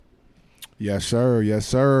Yes, sir. Yes,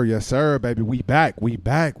 sir. Yes, sir, baby. We back. We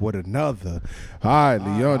back with another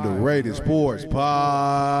highly underrated sports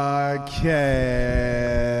podcast.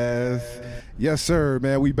 Yes, sir,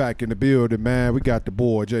 man. We back in the building, man. We got the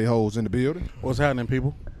boy J-Hoes in the building. What's happening,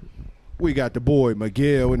 people? We got the boy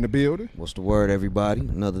Miguel in the building. What's the word, everybody?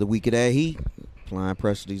 Another week of that heat. Applying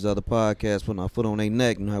pressure to these other podcasts, putting our foot on their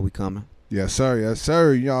neck. You know how we coming. Yes, sir. Yes,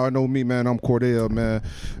 sir. Y'all know me, man. I'm Cordell, man.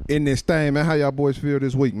 In this thing, man. How y'all boys feel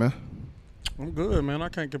this week, man? I'm good, man. I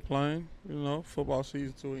can't complain. You know, football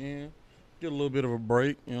season to an end. Get a little bit of a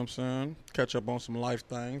break, you know what I'm saying? Catch up on some life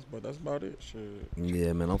things, but that's about it. Shit.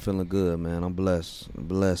 Yeah, man. I'm feeling good, man. I'm blessed.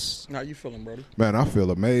 How you feeling, brother? Man, I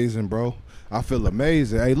feel amazing, bro. I feel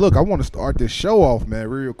amazing. Hey, look, I want to start this show off, man,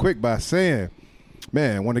 real quick by saying,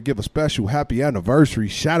 man, I want to give a special happy anniversary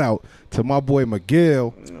shout out to my boy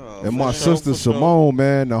Miguel and my sister Simone,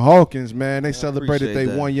 man, the Hawkins, man. They celebrated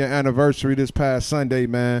their 1 year anniversary this past Sunday,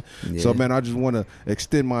 man. Yeah. So, man, I just want to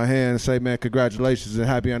extend my hand and say, man, congratulations and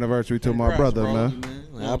happy anniversary to my brother, man.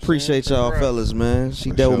 I appreciate y'all fellas, man.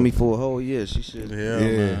 She dealt with me for a whole year. She should.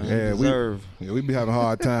 Yeah, we be having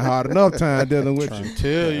hard enough time dealing with you.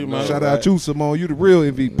 Tell you, man. Shout out to you, Simone. You the real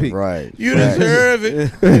MVP. Right. You deserve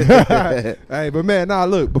it. Hey, but man,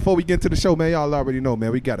 look, before we get to the show, man, y'all already know,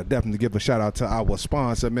 man, we got to definitely give a shout out to our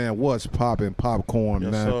sponsor, man, What's Poppin' Popcorn,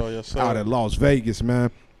 yes, man. Sir, yes, sir. Out in Las Vegas, man.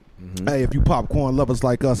 Mm-hmm. Hey, if you popcorn lovers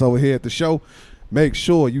like us over here at the show, make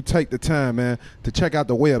sure you take the time, man, to check out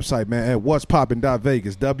the website, man, at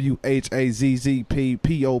what'spoppin.vegas,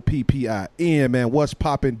 WHAZZPOPPIN, man,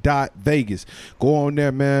 what'spoppin.vegas. Go on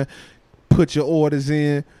there, man, put your orders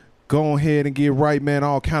in. Go ahead and get right, man.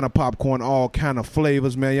 All kind of popcorn, all kind of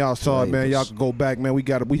flavors, man. Y'all saw it, man. Y'all can go back, man. We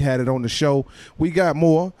had it on the show. We got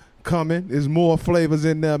more coming. There's more flavors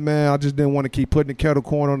in there, man. I just didn't want to keep putting the kettle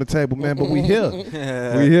corn on the table, man. But we here. We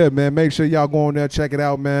here, man. Make sure y'all go on there, check it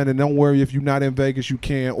out, man. And don't worry if you're not in Vegas, you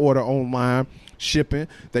can order online. Shipping,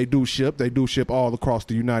 they do ship all across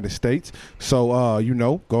the United States. So,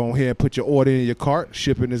 go ahead and put your order in your cart.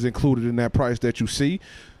 Shipping is included in that price that you see.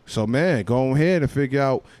 So, man, go ahead and figure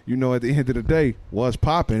out, at the end of the day, what's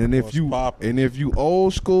popping. And if you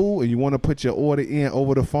old school and you want to put your order in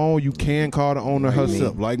over the phone, you can call the owner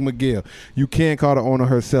herself, like Miguel. You can call the owner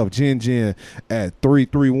herself, Jen, at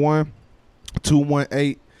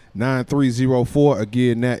 331-218-9304.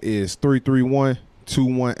 Again, that is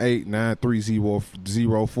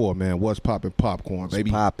 331-218-9304, man. What's poppin' popcorn,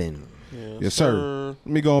 baby? Poppin'. Yes, sir.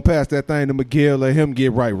 Let me go and pass that thing to Miguel. Let him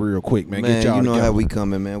get right real quick, man. Man, get y'all you know together. how we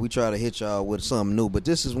coming, man. We try to hit y'all with something new, but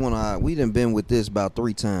this is one we done been with this about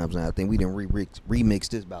 3 times now. I think we done remix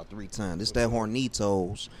this about 3 times. This that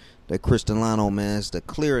Hornitos, that Cristalino, man. It's the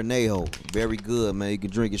clear anejo. Very good, man. You can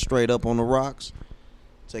drink it straight up on the rocks,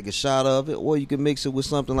 take a shot of it, or you can mix it with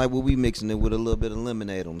something like what we mixing it with, a little bit of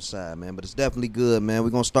lemonade on the side, man. But it's definitely good, man. We're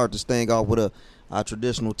going to start this thing off with our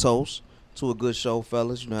traditional toast to a good show,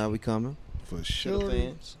 fellas. You know how we coming. For sure.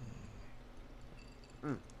 Fans.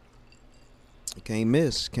 Can't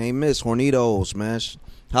miss. Hornitos, man.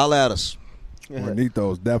 Holla at us.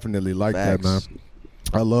 Hornitos definitely like Facts. that, man.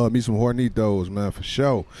 I love me some Hornitos, man, for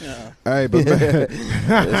sure. Yeah. Hey, but man.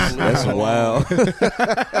 that's wild. Leave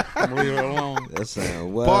it alone. That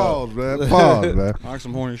sound wild. Pause, man. I like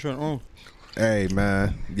some horny shit. Hey,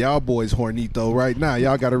 man. Y'all boys Hornito right now.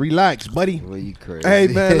 Y'all got to relax, buddy. Well, you crazy. Hey,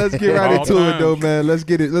 man, let's get right into times. it, though, man. Let's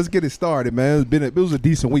get it started, man. It was a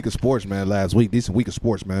decent week of sports, man, last week. Decent week of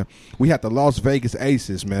sports, man. We had the Las Vegas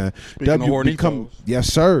Aces, man. Speaking of Hornitos.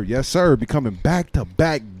 Yes, sir. Becoming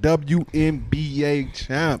back-to-back WNBA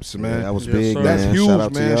champs, man. Yeah, that was Yes, big, sir. man. That's huge, Shout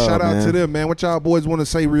out man. to y'all, Shout out man. to them, man. What y'all boys want to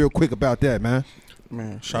say real quick about that, man?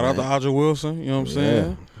 Man, shout out to Aja Wilson, you know what I'm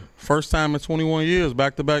saying? First time in 21 years,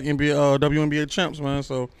 back-to-back WNBA champs, man.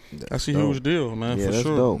 So that's a huge deal, man, for that's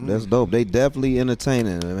sure. Dope. That's dope. They definitely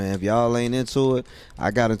entertaining, man. If y'all ain't into it,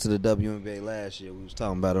 I got into the WNBA last year. We was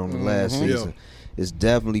talking about it on the last season. Yeah. It's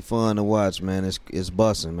definitely fun to watch, man. It's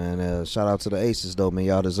busting, man. Shout out to the Aces, though, man.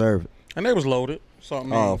 Y'all deserve it. And they was loaded. So, I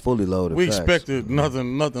mean, Fully loaded. we Facts. expected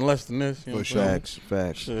nothing less than this. You know For what I'm sure.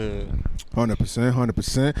 Facts. saying? Shit.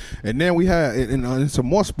 100%. And then we had, in some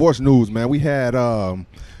more sports news, man, we had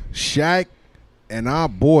Shaq and our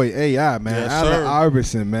boy AI, man, Yes, Allen sir.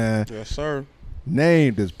 Iverson, man, Yes, sir.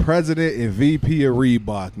 named as president and VP of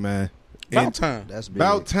Reebok, man. About time. That's big.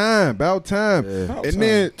 About time. Yeah. About And time.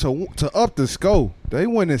 then to up the scope, they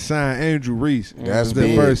went and signed Andrew Reese. That's their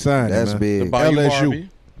big. first signing. That's man. The big. Bayou LSU. Barbie.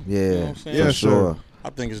 Yeah, You know what I'm saying? Yes, for sure. I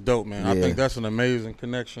think it's dope, man. I Yeah. think that's an amazing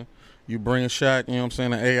connection. You bring Shaq, you know what I'm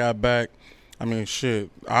saying, and AI back. I mean,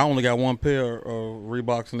 shit. I only got one pair of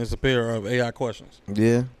Reeboks, and it's a pair of AI questions. Yeah.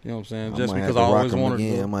 You know what I'm saying? Just because I always wanted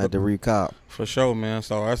to. I might have to recop. For sure, man.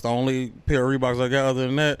 So that's the only pair of Reeboks I got. Other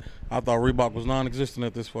than that, I thought Reebok was non-existent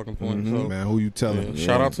at this fucking point. So, man, who you telling? Yeah.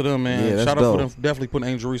 Shout out to them, man. Yeah, Shout dope. out for them definitely putting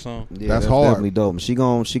Angel Reese on. Yeah, that's hard. Definitely dope. She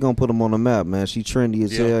gonna put them on the map, man. She trendy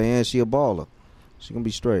as hell, and she a baller. She gonna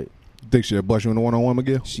be straight. Think she'll bust you in the 1-on-1,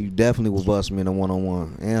 Miguel? She definitely will bust me in a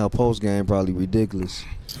 1-on-1. And her post game probably ridiculous.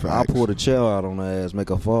 Facts. I'll pull the chair out on her ass, make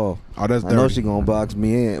her fall. Oh, that's dirty. I know she gonna box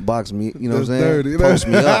me, you know what I'm That's saying? dirty. Post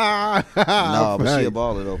me up. No, but she a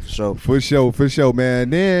baller though, for sure. For sure, man.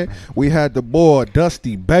 Then we had the boy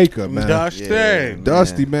Dusty Baker, man. Dusty. Yeah,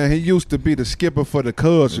 Dusty, man, he used to be the skipper for the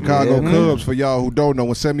Cubs, Chicago Cubs. For y'all who don't know,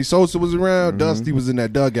 when Sammy Sosa was around, Dusty was in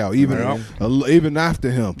that dugout, even after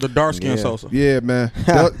him. The dark skin Sosa. Yeah, man.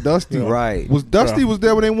 Dusty, right? Was Dusty was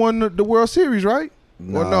there when they won the World Series, right?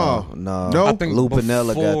 No. I think Lou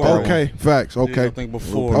Pinella got that one. Okay, facts. Okay, I think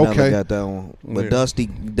before. Lou Pinella Okay. got that one. But Yeah.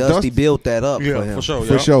 Dusty built that up for him. for sure.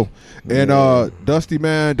 for yeah. sure. And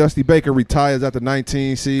Dusty Baker retires after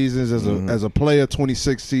 19 seasons as a player,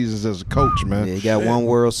 26 seasons as a coach, man. Yeah, he got one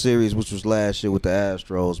World Series, which was last year with the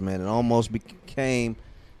Astros, man. It almost became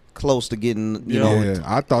close to getting, you know, Yeah,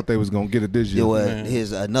 I thought they was gonna get it this year.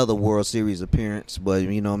 his another World Series appearance, but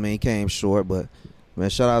you know what I mean, he came short. But man,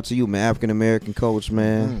 shout out to you, man, African American coach,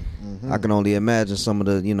 man. I can only imagine some of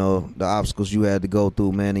the, you know, the obstacles you had to go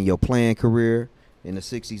through, man, in your playing career in the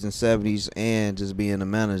 60s and 70s, and just being a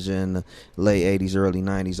manager in the late 80s, early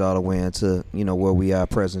 90s, all the way into, you know, where we are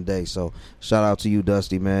present day. So shout out to you,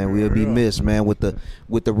 Dusty, man. We'll be missed, man, with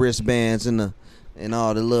the wristbands and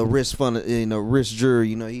all the little wrist wrist jewelry.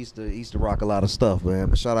 You know, he used to rock a lot of stuff, man.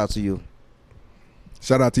 But shout out to you.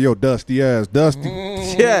 Shout out to your dusty ass, Dusty.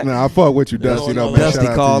 Yeah. Nah, I fuck with you, Dusty. though, man. Dusty Shout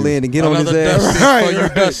out call to you. in and get on his Another ass. Dusty Right, for you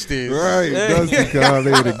right. Dusties. Right, Dusty call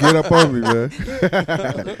in and get up on me, man.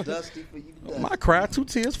 Dusty for you, Dusty. My cry, 2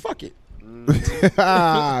 tears, fuck it.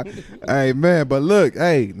 Hey, man, but look,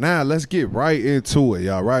 hey, now let's get right into it,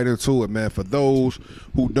 y'all. Right into it, man. For those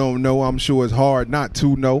who don't know, I'm sure it's hard not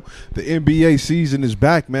to know. The NBA season is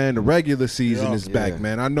back, man. The regular season is back,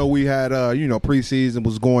 man. I know we had, preseason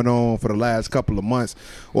was going on for the last couple of months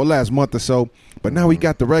or last month or so, but now we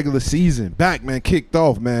got the regular season back, man, kicked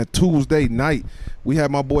off, man, Tuesday night. We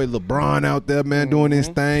had my boy LeBron out there, man, doing his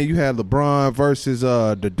thing. You had LeBron versus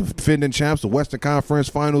the defending champs, the Western Conference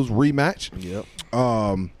Finals rematch. Yep.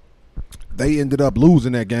 They ended up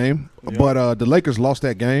losing that game, but the Lakers lost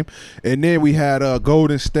that game. And then we had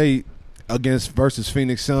Golden State versus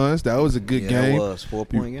Phoenix Suns. That was a good game. It was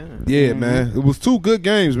 4-point game. Yeah, man. It was 2 good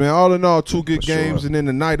games, man. All in all, 2 good games. Sure. And then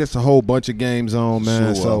tonight, it's a whole bunch of games on,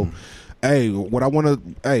 man. Sure. So, hey,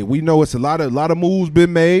 we know it's a lot of moves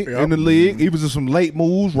been made in the league. Even some late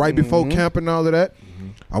moves right before camp and all of that.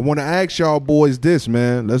 I want to ask y'all boys this,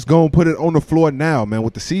 man. Let's go and put it on the floor now, man.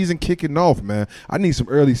 With the season kicking off, man, I need some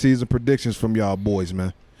early season predictions from y'all boys,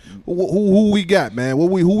 man. Who we got, man? Who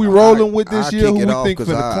we rolling with this year? Who we think for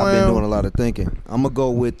the clown? I've been doing a lot of thinking. I'm gonna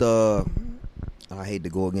go with. I hate to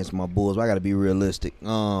go against my Bulls, but I got to be realistic.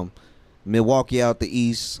 Milwaukee out the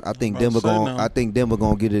East. I think Denver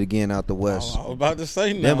gonna get it again out the West. I was about to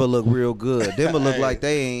say no. Denver look real good. Denver look like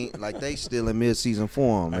they still in mid-season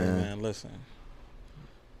form, Hey, man. man, listen.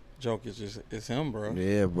 Jokic it's him, bro.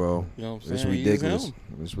 Yeah, bro. You know what I'm It's saying? ridiculous. He is him.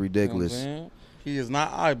 It's You know ridiculous. what I'm saying? He is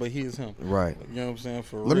not I, but he is him. Right. You know what I'm saying?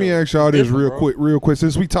 For Let real. me ask y'all this Different, real quick,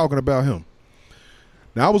 since we talking about him.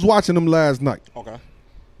 Now, I was watching him last night, Okay.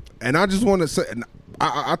 and I just want to say,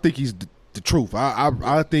 I think he's the truth.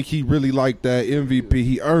 I think he really liked that MVP.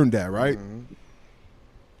 He earned that, right?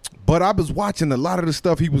 But I was watching a lot of the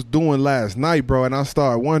stuff he was doing last night, bro, and I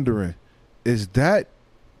started wondering, is that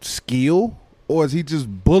skill or is he just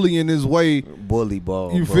bullying his way? Bully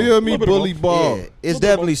ball. You bro. feel me? Little bit of Bully both. ball. Yeah, it's Little bit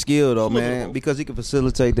definitely of skill though, Little bit of man, both. because he can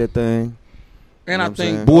facilitate that thing. And know I what I'm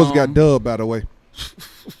think saying? Bulls got dubbed, by the way.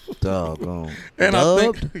 Doggone. And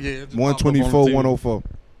Dubbed? I think just popped up on the 124, TV. 104.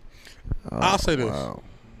 I'll say this. Wow.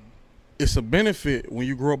 It's a benefit when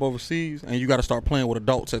you grow up overseas and you got to start playing with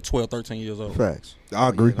adults at 12, 13 years old. Facts. I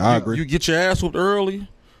agree. You get your ass whooped early,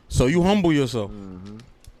 so you humble yourself.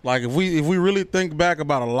 Like if we really think back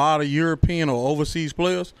about a lot of European or overseas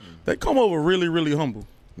players, they come over really, really humble.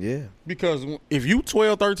 Yeah. Because if you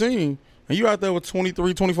 12, 13 and you out there with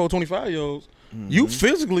 23, 24, 25-year-olds, you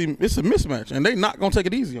physically, it's a mismatch, and they not going to take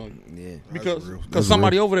it easy on you. Yeah. Because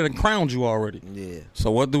somebody over there done crowned you already. Yeah. So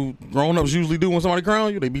what do grown-ups usually do when somebody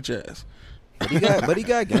crown you? They beat your ass. But he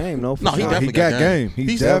got game, though. for No, he sure. definitely He got got game. game. He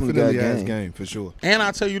He's definitely definitely got has game. game for sure. And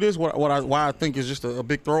I tell you this, why I think is just a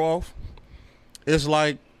big throw-off. It's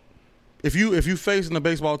like if you facing a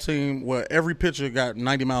baseball team where every pitcher got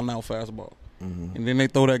 90-mile-an-hour fastball, and then they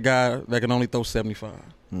throw that guy that can only throw 75.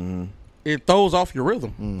 Mm-hmm. It throws off your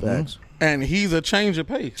rhythm. Mm-hmm. Facts. And he's a change of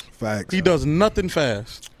pace. Facts. He does nothing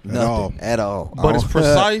fast. Nothing at all. But it's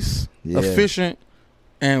precise, Yeah. efficient,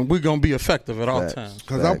 and we're going to be effective at all Facts. times.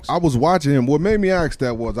 Because I was watching him. What made me ask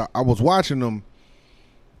that was I was watching him.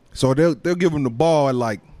 So they'll give him the ball at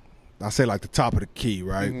like the top of the key,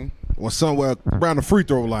 right? Mm-hmm. Or somewhere around the free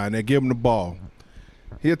throw line. They give him the ball.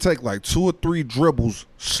 He'll take like 2 or 3 dribbles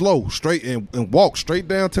slow, straight, and walk straight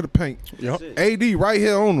down to the paint. Yep. AD right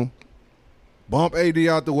here on him. Bump AD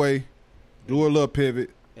out the way. Do a little pivot.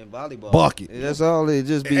 And volleyball. Bucket. That's all it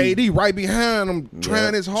just be. AD right behind him,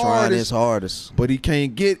 trying his hardest. But he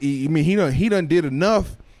can't get. He done did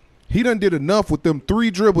enough. He done did enough with them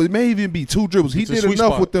 3 dribbles. It may even be 2 dribbles. He It's a did sweet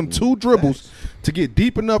enough spot. with them 2 dribbles to get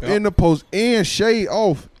deep enough in the post and shade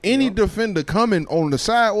off any defender coming on the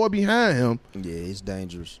side or behind him. Yeah, it's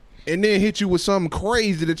dangerous. And then hit you with something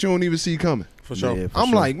crazy that you don't even see coming. For sure. Yeah, for I'm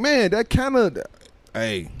sure. like, man, that kind of.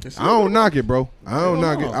 Hey, It's I don't knock it, bro. I don't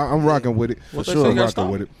knock it. no. I'm rocking with it. What For they say, sure, you gotta rocking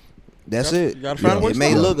stop. with it. That's You it. gotta find a way It to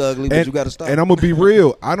may stop. look ugly, but you got to stop. And I'm gonna be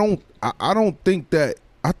real. I don't think that.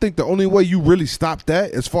 I think the only way you really stop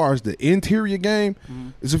that, as far as the interior game,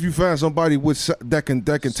 is if you find somebody that can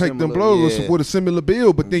take them Similar, blows yeah. with a similar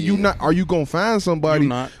build. But then Yeah. are you gonna find somebody You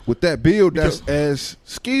not. with that build that's as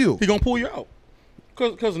skilled? He going to pull you out.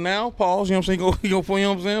 Because now, pause, you know what I'm saying? He gonna pull, you know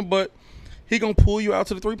what I'm saying? But he going to pull you out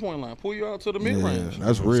to the 3-point line, pull you out to the mid-range.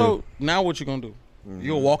 that's real. So now what you going to do?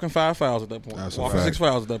 You're walking 5 fouls at that point. That's a walking fact. 6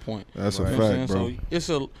 fouls at that point. That's a You know what I'm fact, saying? bro.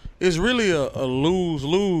 So it's really a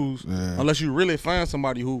lose-lose unless you really find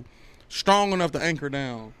somebody who strong enough to anchor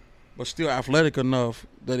down, but still athletic enough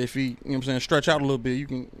that if he, you know what I'm saying, stretch out a little bit, you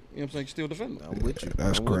can, you know what I'm saying, still defend him. I'm with you.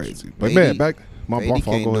 That's I'm with crazy. you. But AD man, back my AD fault.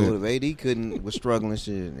 can't Go do ahead. it. If AD couldn't, was struggling,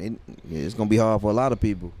 shit. It's gonna be hard for a lot of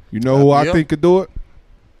people. You know who I Yep. think could do it?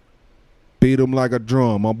 Beat him like a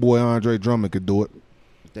drum. My boy Andre Drummond could do it.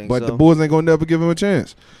 Think But so? the Bulls ain't gonna never give him a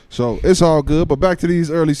chance. So it's all good. But back to these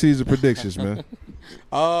early season predictions, man.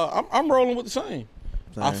 I'm rolling with the same.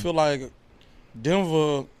 I Same. feel like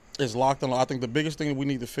Denver is locked in. I think the biggest thing that we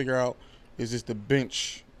need to figure out is the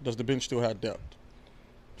bench. Does the bench still have depth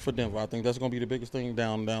for Denver? I think that's going to be the biggest thing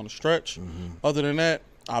down the stretch. Other than that,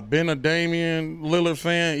 I've been a Damian Lillard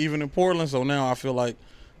fan, even in Portland. So now I feel like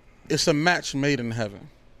it's a match made in heaven.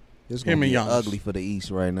 It's him gonna and be Giannis. ugly for the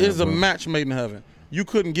East right now. It's a bro. match made in heaven. You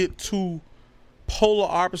couldn't get 2 polar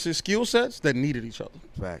opposite skill sets that needed each other.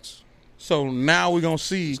 Facts. So now we're going to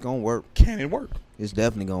see, It's gonna work. can it work? It's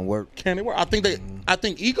definitely gonna work. Can it work? I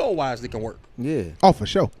think ego-wise, it can work. Yeah. Oh, for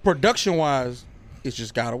sure. Production-wise, it's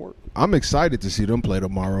just got to work. I'm excited to see them play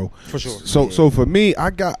tomorrow. For sure. So for me,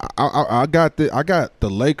 I got the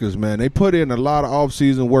Lakers, man. They put in a lot of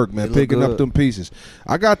offseason work, man, They look picking up good. them pieces.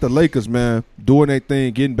 I got the Lakers, man, doing their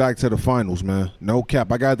thing, getting back to the finals, man. No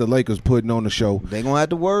cap. I got the Lakers putting on the show. They gonna have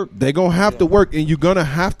to work. They're going to have to work, and you're going to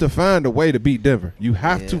have to find a way to beat Denver. You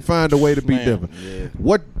have to find a way to beat Man. Denver. Yeah.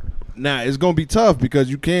 What? Now, it's going to be tough because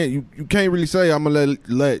you can't really say I'm going to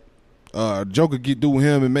let Joker do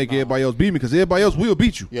him and make everybody else beat me because everybody else will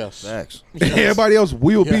beat you. Yes. Facts. Everybody else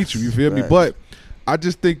will Yes. beat you. You feel me? Facts. But I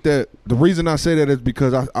just think that the reason I say that is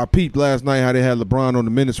because I peeped last night how they had LeBron on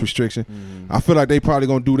the minutes restriction. I feel like they probably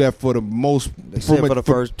going to do that for the most. They said for the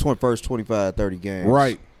first 25, 30 games.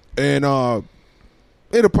 Right. And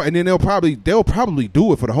they'll probably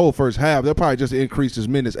do it for the whole first half. They'll probably just increase his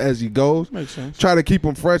minutes as he goes. Makes sense. Try to keep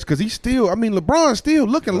him fresh because he's still. I mean, LeBron's still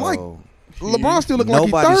looking like LeBron's still looking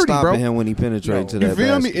Nobody like he's 30, stopping bro. him when he penetrated to You that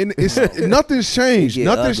feel me? basket. And it's nothing's changed. It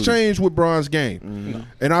get Nothing's ugly. changed with Bron's game.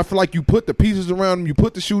 And I feel like you put the pieces around him, you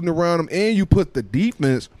put the shooting around him, and you put the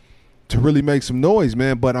defense to really make some noise,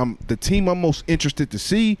 man. But the team I'm most interested to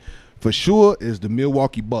see for sure is the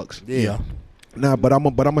Milwaukee Bucks. Yeah. Nah, but I'm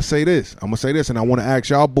gonna say this. And I want to ask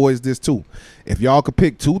y'all boys this too. If y'all could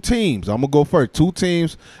pick 2 teams, I'm gonna go first. 2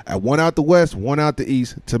 teams, one out the West, one out the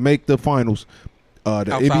East, to make the finals, the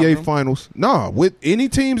Outside NBA of them? finals. Nah, with any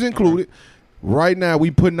teams included. Right now, we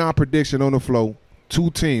putting our prediction on the floor.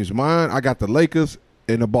 2 teams. Mine, I got the Lakers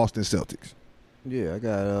and the Boston Celtics. Yeah, I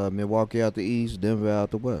got Milwaukee out the East, Denver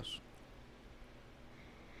out the West.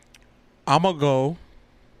 I'm gonna go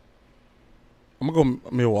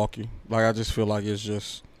Milwaukee. Like I just feel like it's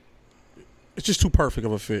just too perfect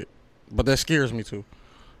of a fit. But that scares me too.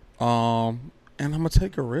 And I'm gonna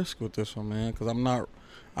take a risk with this one, man, because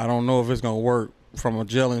I don't know if it's gonna work from a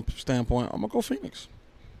gelling standpoint. I'm gonna go Phoenix.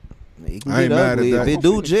 It can I ain't get mad ugly. at that. If it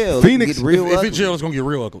do gel, Phoenix- it can get real If ugly. it gel, it's gonna get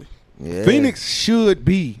real ugly. Yeah. Phoenix should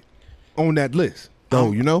be on that list,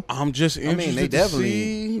 though. You know, I'm just mean, they interested to definitely-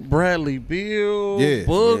 see Bradley Beal, Yeah.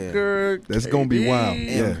 Booker. That's gonna be KD.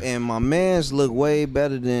 wild. And my man's look way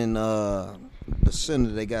better than the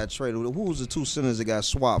center they got traded. Who was the 2 centers that got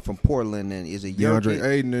swapped from Portland? And is it DeAndre Nurkic?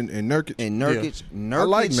 Ayton and Nurkic? And Nurkic, I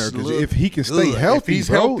like Nurkic. If he can stay good. healthy, he's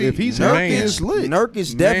bro. healthy, If he's man. healthy, it's lit.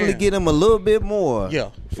 Nurkic definitely get him a little bit more. Yeah,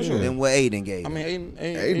 for sure. Than what Aiden gave. I him. mean,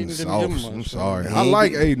 Aiden Aiden's didn't give him soft. much. I'm so. sorry. He I ain't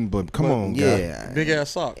like get- Aiden, but come on, guy. yeah, Big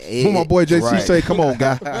ass socks. Who my boy JC Right. say? Come on,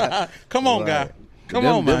 guy. Come on, guy. Right. Come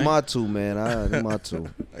them, on, them man. my 2, man. Them my 2.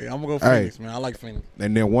 Hey, I'm gonna go Hey. Phoenix, man. I like Phoenix.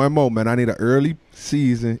 And then one more, man. I need an early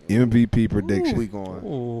season MVP prediction. We going.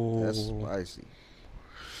 Ooh. That's spicy.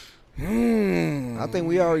 Mm. I think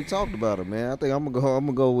we already talked about it, man. I think I'm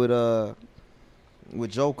gonna go with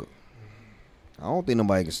Joker. I don't think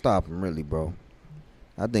nobody can stop him, really, bro.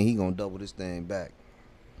 I think he gonna double this thing back.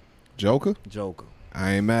 Joker? Joker.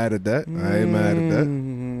 I ain't mad at that. I ain't mad at that.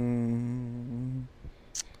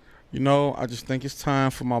 You know, I just think it's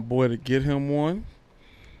time for my boy to get him one.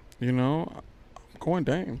 You know, I'm going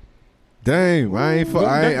Dame. Dang, I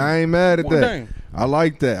ain't mad at One that. Dame. I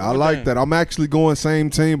like that. I One like Dame. that. I'm actually going same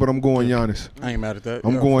team, but I'm going Giannis. I ain't mad at that.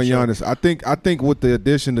 I'm Yeah, going for sure. Giannis. I think with the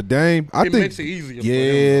addition to Dame, I It think makes it easier.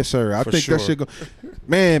 Yeah, for him, sir. I for think sure. that shit go.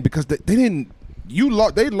 Man, because they didn't.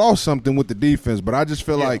 They lost something with the defense, but I just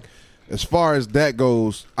feel Yeah. like, as far as that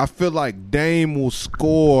goes, I feel like Dame will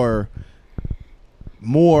score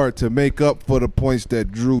more to make up for the points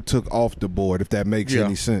that Drew took off the board, if that makes Yeah.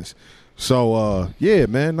 any sense. So yeah,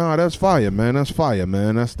 man, that's fire, man. That's fire,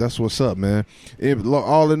 man. That's what's up, man.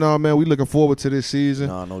 All in all, man, we looking forward to this season.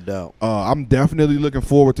 No doubt. I'm definitely looking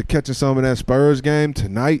forward to catching some of that Spurs game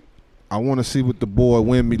tonight. I want to see what the boy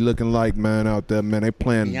Wemby looking like, man, out there, man. They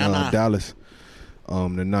playing Dallas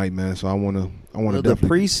tonight, man. So I want to The definitely.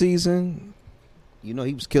 preseason, you know,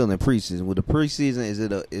 he was killing the preseason. With the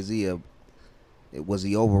preseason, was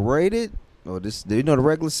he overrated, or this? You know, the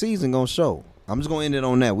regular season gonna show. I'm just gonna end it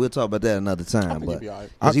on that. We'll talk about that another I time. think he'll But be all right.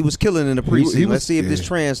 because he was killing in the preseason, he was- let's see if this yeah.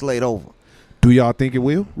 translate over. Do y'all think it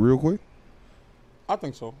will? Real quick. I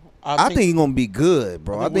think so. I think he's gonna be good,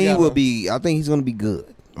 bro. I I think we think he will gotta- be. I think he's gonna be good.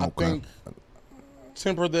 I Okay. think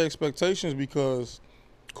temper the expectations because,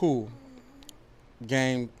 cool,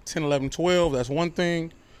 game 10, 11, 12, that's one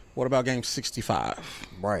thing. What about game 65?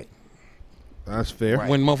 Right. That's fair. Right.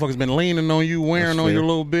 When motherfuckers been leaning on you, wearing That's on fair. you a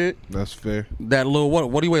little bit. That's fair. That little,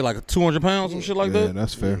 what do you weigh, like 200 pounds, some shit like Yeah, that?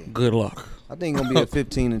 that's fair. Good luck. I think he's gonna be a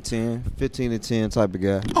 15-10 type of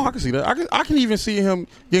guy. Oh, I can see that. I can even see him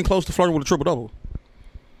getting close to flirting with a triple-double.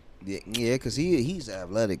 Yeah, because he's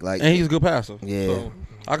athletic. Like, And he's a good passer. Yeah. So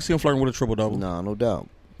I can see him flirting with a triple-double. no doubt.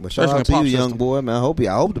 But shout Especially out to in you, pop young system. boy, man. I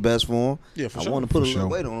hope the best for him. Yeah, for I sure. want to put a For little sure.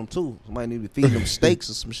 weight on him too. Somebody need to be feeding him steaks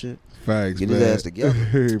or some shit. Facts, Get man. his ass together.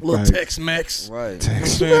 Little Facts. Tex-Mex. Right.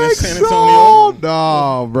 Tex-Mex. San Antonio.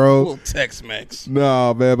 Nah, bro. Little Tex-Mex.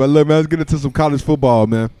 Nah, man. But look, man, let's get into some college football,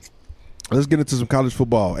 man. Let's get into some college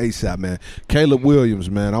football ASAP, man. Caleb Williams,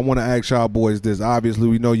 man. I want to ask y'all boys this. Obviously,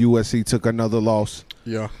 we know USC took another loss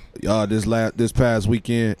Yeah. this past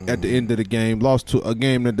weekend at the end of the game. Lost to a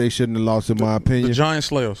game that they shouldn't have lost, in my opinion. The Giant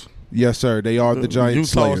Slayers. Yes, sir. They are the Giant Utah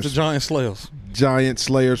Slayers. is the Giant Slayers. Giant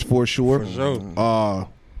Slayers for sure. For sure.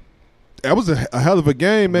 That was a hell of a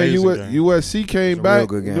game, man. Amazing game. USC came It was a back, real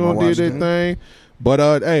good game. you know, I did watched their it. thing.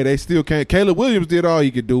 But hey, they still can't. Caleb Williams did all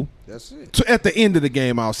he could do. That's it. So at the end of the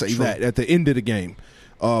game, I'll say True. that. At the end of the game.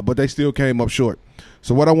 But they still came up short.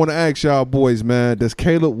 So what I want to ask y'all boys, man, does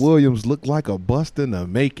Caleb Williams look like a bust in the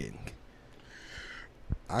making?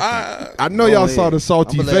 I know y'all saw the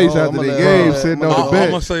salty face after the game sitting on the I'm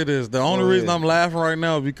gonna bench. say this. The only Go reason ahead. I'm laughing right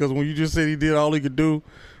now is because when you just said he did all he could do,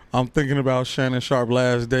 I'm thinking about Shannon Sharp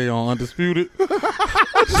last day on Undisputed.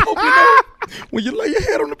 I just hope you know when you lay your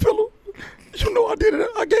head on the pillow, you know I did it.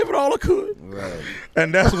 I gave it all I could. Right.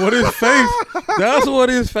 And that's what his face. That's what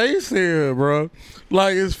his face said, bro.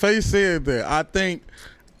 Like his face said that.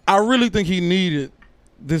 I really think he needed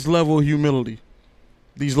this level of humility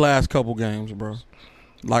these last couple games, bro.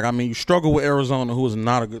 Like, I mean, you struggle with Arizona, who is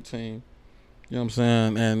not a good team. You know what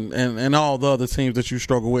I'm saying? And all the other teams that you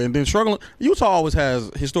struggle with. And then Utah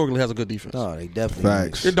historically has a good defense. No, they definitely.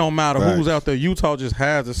 Facts. It don't matter Facts. who's out there. Utah just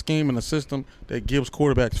has a scheme and a system that gives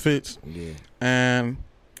quarterbacks fits. Yeah. And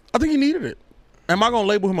I think he needed it. Am I going to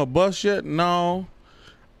label him a bust yet? No.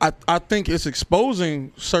 I think it's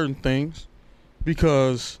exposing certain things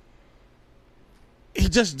because he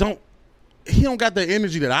don't got the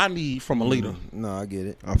energy that I need from a leader. No, I get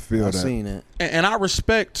it. I feel I've that. seen that. And I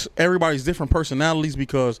respect everybody's different personalities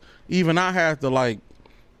because even I have to, like,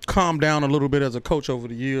 calm down a little bit as a coach over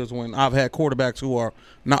the years when I've had quarterbacks who are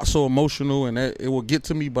not so emotional and it will get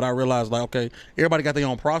to me, but I realize, like, okay, everybody got their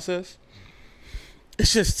own process.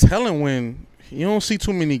 It's just telling when you don't see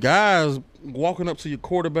too many guys walking up to your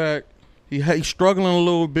quarterback. He's struggling a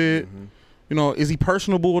little bit. Mm-hmm. You know, is he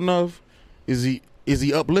personable enough? Is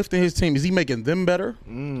he uplifting his team? Is he making them better?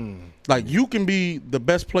 Like, you can be the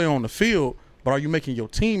best player on the field, but are you making your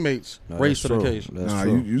teammates raise to the occasion? Nah,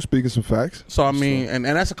 you speaking some facts. So, I mean, and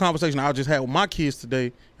that's a conversation I just had with my kids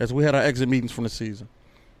today as we had our exit meetings from the season.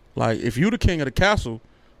 Like, if you the king of the castle,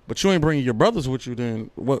 but you ain't bringing your brothers with you,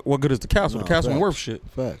 then what good is the castle? The castle ain't worth shit.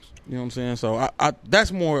 Facts. You know what I'm saying? So, I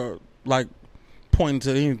that's more like pointing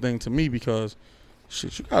to anything to me because,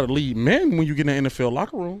 shit, you got to lead men when you get in the NFL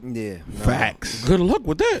locker room. Yeah. Facts. Good luck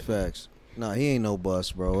with that. Facts. No, he ain't no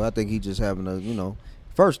bust, bro. I think he just having a,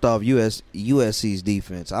 first off, USC's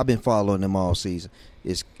defense. I've been following them all season.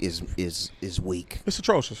 Is weak. It's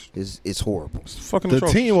atrocious. It's horrible. It's fucking The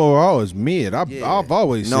atrocious. team overall is mid. I've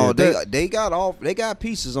always said that. they got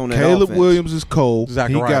pieces on that. Caleb offense. Williams is cold.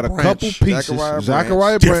 Zachariah he got a Branch. couple pieces.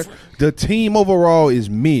 Zachariah Branch. The team overall is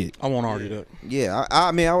mid. I won't argue that. Yeah,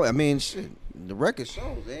 I mean, shit, the record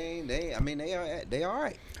shows they all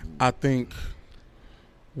right. I think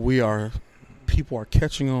people are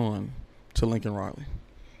catching on to Lincoln Riley.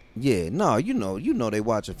 Yeah, no, they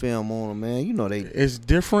watch a film on him, man. It's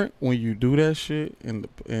different when you do that shit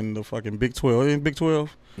in the fucking Big 12. In Big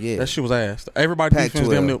 12, yeah, that shit was ass. Everybody defense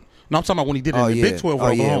damn near. No, I'm talking about when he did it in the Big 12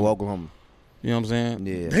 with Oklahoma. You know what I'm saying?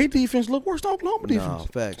 Yeah. They defense look worse than Oklahoma defense.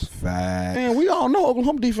 No, facts. Man, we all know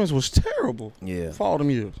Oklahoma defense was terrible. Yeah. For all them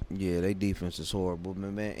years. Yeah, they defense is horrible,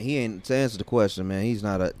 man. He ain't, to answer the question, man, he's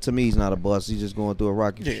not a bust. He's just going through a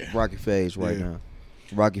rocky phase right now.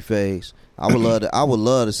 Rocky phase. I would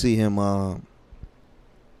love to see him. I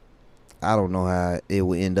don't know how it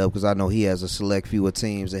would end up because I know he has a select few of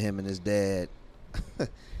teams that him and his dad,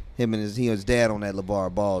 his dad on that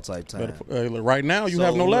LeVar Ball type time. Right now, you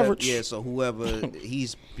have no leverage. Yeah, so whoever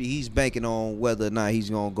he's banking on whether or not he's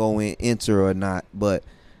gonna go in, enter or not. But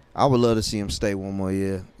I would love to see him stay one more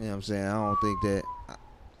year. You know what I'm saying? I don't think that.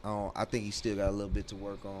 I think he still got a little bit to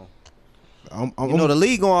work on. The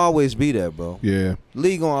league gonna always be there, bro. Yeah,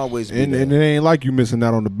 league gonna always be there. And it ain't like you missing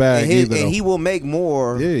out on the bag either. And he will make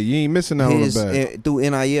more. Yeah, you ain't missing out on the bag through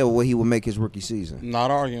NIL where he will make his rookie season. Not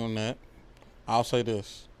arguing that. I'll say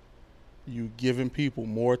this: you giving people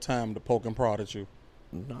more time to poke and prod at you.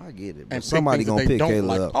 No, I get it. But and somebody gonna pick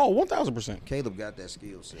Caleb up. Oh, 1,000%. Caleb got that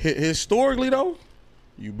skill set. Historically, though,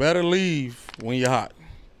 you better leave when you're hot.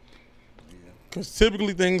 Because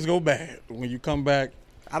typically things go bad when you come back.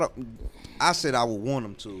 I said I would want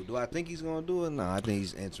him to. Do I think he's going to do it? No, I think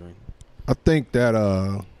he's entering. I think that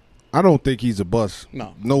I don't think he's a bust.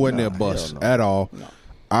 No. Nowhere near bust at all. No.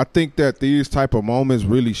 I think that these type of moments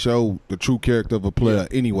really show the true character of a player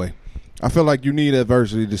anyway. I feel like you need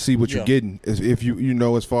adversity to see what you're getting if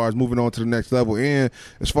you as far as moving on to the next level and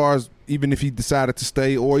as far as even if he decided to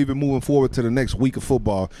stay or even moving forward to the next week of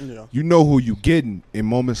football. Yeah. You know who you getting in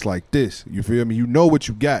moments like this. You feel me? You know what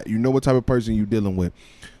you got. You know what type of person you dealing with.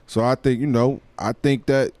 So I think,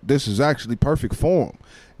 that this is actually perfect for him.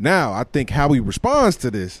 Now, I think how he responds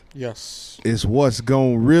to this is what's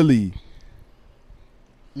going to really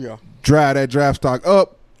drive that draft stock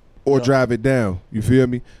up or drive it down. You feel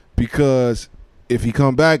me? Because if he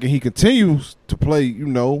come back and he continues to play,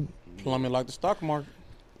 plumbing like the stock market,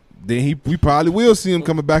 then we probably will see him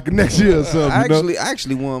coming back next year or something. I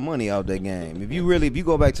actually won money out that game. If you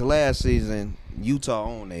go back to last season, Utah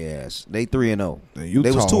owned their ass. They 3-0.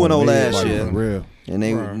 They was 2-0 last year. Real.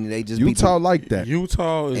 And they just Utah like that.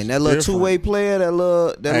 Utah is and that little two-way player, that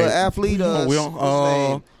little athlete,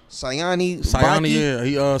 Sayani, yeah,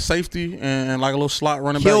 he safety and like a little slot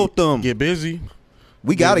running killed back. Them. Get busy.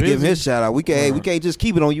 We got to give him his shout out. We can't just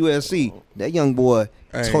keep it on USC. That young boy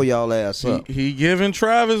tore y'all ass up. He giving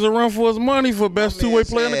Travis a run for his money for best two-way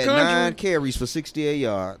player in the country. 9 carries for 68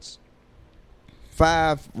 yards,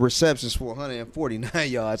 5 receptions for 149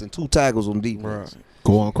 yards, and 2 tackles on defense. Right.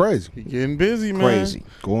 Going crazy. He getting busy, man. Crazy.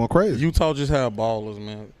 Going crazy. Utah just have ballers,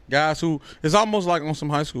 man. Guys who it's almost like on some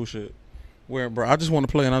high school shit. Where, bro, I just want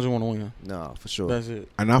to play and I just want to win. No, for sure. That's it.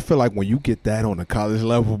 And I feel like when you get that on the college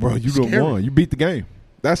level, bro, you done won. You beat the game.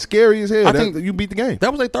 That's scary as hell. I think you beat the game.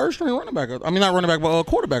 That was a third string running back. I mean, not running back, but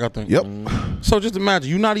quarterback, I think. Yep. So just imagine,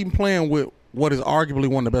 you're not even playing with what is arguably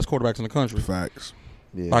one of the best quarterbacks in the country. Facts.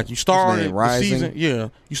 Yeah. Like you started the season. Yeah.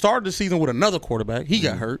 You started the season with another quarterback. He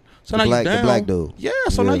got hurt. So now you're down. The black dude. Yeah.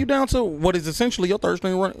 So now you're down to what is essentially your third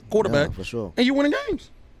string quarterback. Yeah, for sure. And you're winning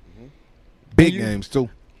games. Big games, too.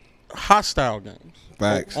 Hostile games.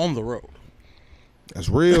 Facts. On the road. That's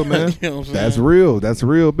real, man. You know what I'm That's saying? real. That's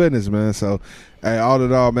real business, man. So, hey, all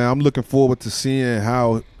in all, man, I'm looking forward to seeing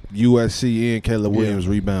how USC and Caleb Williams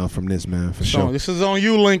rebound from this, man, for sure. This is on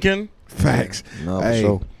you, Lincoln. Facts. No, hey, for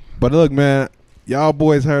sure. But look, man, Y'all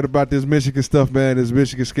boys heard about this Michigan stuff, man. This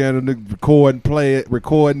Michigan scandal,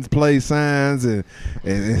 recording play signs and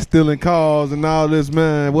stealing calls and all this,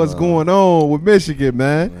 man. What's going on with Michigan,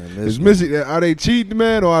 man? Is Michigan, are they cheating,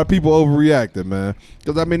 man, or are people overreacting, man?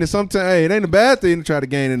 Because, I mean, sometimes, hey, it ain't a bad thing to try to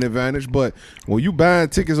gain an advantage, but when you buying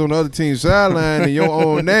tickets on the other team's sideline in your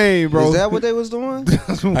own name, bro. Is that what they was doing?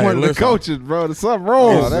 That's one of the coaches, bro. There's something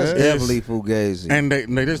wrong, that's man. definitely fugazi. And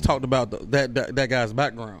they just talked about that guy's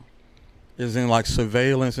background. Is in like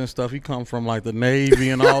surveillance and stuff. He come from like the Navy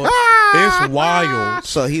and all that. It's wild.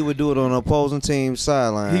 So he would do it on the opposing team's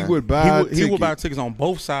sideline. He would buy tickets on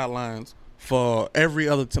both sidelines for every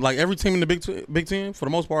other like every team in the Big Ten for the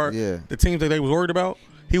most part. Yeah. The teams that they was worried about,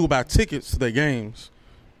 he would buy tickets to their games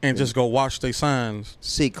and just go watch their signs.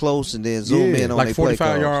 Sit close and then zoom in on like their play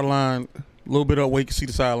 45-yard line. A little bit up where you can see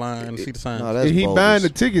the sideline and see the signs. No, that's he bogus. buying the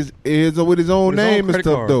tickets with his own name and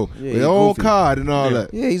stuff, though. Yeah, his own card and all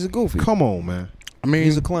that. Yeah, he's a goofy. Come on, man. I mean,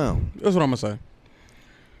 he's a clown. That's what I'm going to say.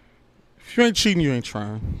 If you ain't cheating, you ain't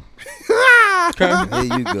trying. Okay? There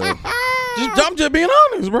you go. I'm just being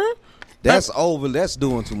honest, bro. That's over. That's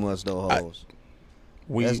doing too much, though, hoes.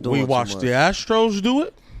 We watched the Astros do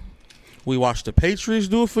it. We watched the Patriots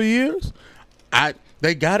do it for years.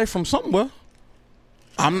 They got it from somewhere.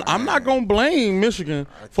 I'm not gonna blame Michigan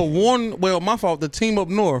for my fault. The team up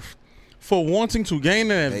north for wanting to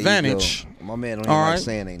gain an advantage. My man don't even like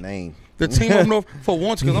saying their name. The team up north for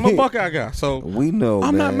wanting, because I'm a Buckeye guy, so we know.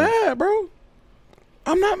 I'm not mad, bro.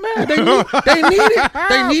 I'm not mad.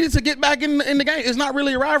 They needed to get back in the game. It's not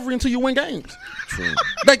really a rivalry until you win games. True.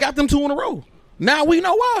 They got them 2 in a row. Now we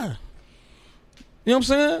know why. You know what I'm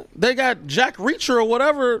saying? They got Jack Reacher or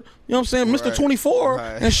whatever, you know what I'm saying, Mr. 24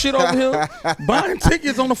 and shit over here buying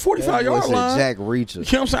tickets on the 45-yard line. Jack Reacher. You know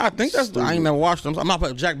what I'm saying? I think that's, I ain't never watched them. I'm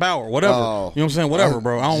not Jack Bauer, whatever. You know what I'm saying? Whatever,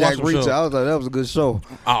 bro. I don't Jack watch them Reacher. shows. I was like, that was a good show.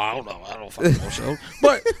 Oh, I don't know. I don't fucking know shows.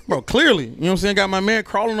 But, bro, clearly, you know what I'm saying? Got my man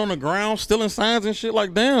crawling on the ground, stealing signs and shit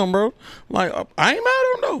like, damn, bro. Like, I ain't mad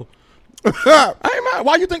at him, though. I ain't mad.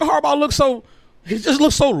 Why you think Harbaugh looks so... He just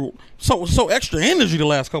looks so extra energy the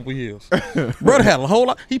last couple of years. Brother had a whole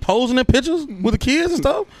lot. He posing in pictures with the kids and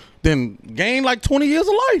stuff. Then gained like 20 years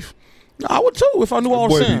of life. I would too if I knew all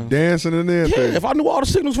the signals. Dancing and everything. Yeah, if I knew all the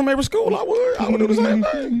signals from every school, I would do the same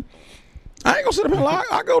thing. I ain't gonna sit up here and lie.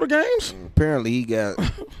 I go to games. Apparently, he got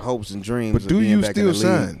hopes and dreams. But of do being you back steal in the league.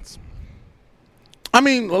 signs? I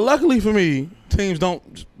mean, luckily for me, teams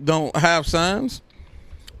don't have signs.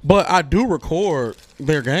 But I do record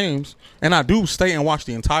their games, and I do stay and watch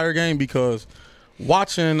the entire game because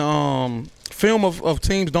watching film of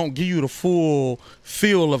teams don't give you the full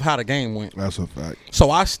feel of how the game went. That's a fact. So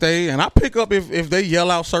I stay, and I pick up if they yell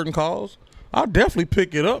out certain calls. I'll definitely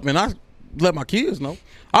pick it up, and I let my kids know.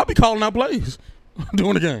 I'll be calling out plays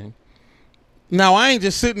during the game. Now, I ain't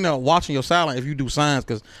just sitting there watching your sideline if you do signs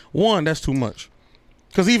because, one, that's too much.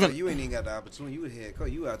 Because even you ain't even got the opportunity. You the head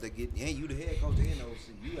coach. You out there you the head coach and the OC.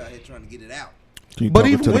 You out here trying to get it out. Can you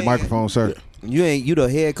talk to the microphone, sir? You the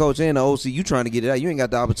head coach and the OC. You trying to get it out. You ain't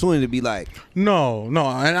got the opportunity to be like, no,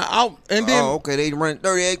 and then okay, they run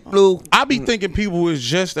 38 blue. I be thinking people is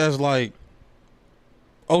just as like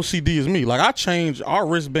OCD as me. Like I change our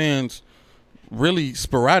wristbands really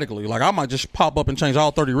sporadically. Like I might just pop up and change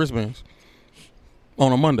all 30 wristbands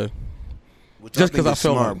on a Monday. Which just because I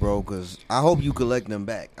felt smart, bro. Because I hope you collect them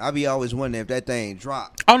back. I be always wondering if that thing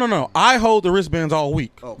dropped. Oh no, I hold the wristbands all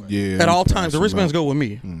week. Okay. Yeah, at all times the wristbands go with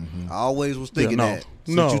me. I always was thinking that.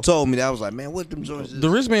 Since you told me that, I was like, man, what them joints? The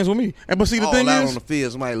wristbands with me. But see, the thing out is, on the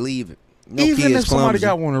field, somebody leave it. No even kids if somebody clumsy.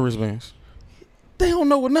 got one of the wristbands, they don't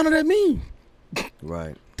know what none of that mean.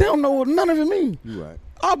 Right. They don't know what none of it mean. You right.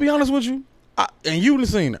 I'll be honest with you, and you done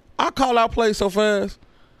seen it. I call out plays so fast.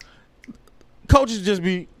 Coaches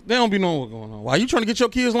they don't be knowing what's going on. While you trying to get your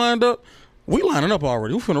kids lined up, we lining up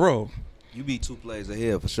already. We finna roll. You be 2 plays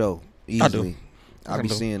ahead for sure. Easily. I be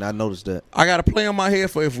seeing. I noticed that. I got a play on my head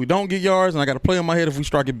for if we don't get yards, and I got a play on my head if we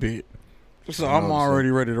strike it big. So I'm already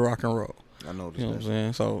ready to rock and roll. I noticed You know that. what I'm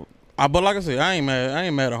saying? So, but like I said, I ain't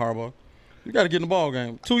mad at Harbaugh. You got to get in the ball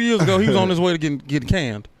game. 2 years ago, he was on his way to getting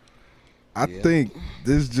canned. I think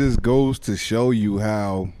this just goes to show you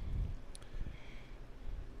how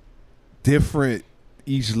different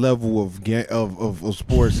each level of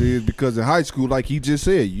sports is, because in high school, like he just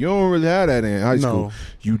said, you don't really have that in high school.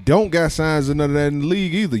 You don't got signs of none of that in the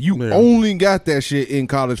league either. You only got that shit in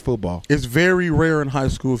college football. It's very rare in high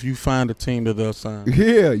school if you find a team that does signs.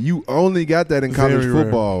 Yeah, you only got that in college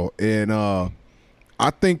football. And I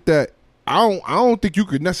think that I don't think you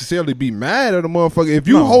could necessarily be mad at a motherfucker. If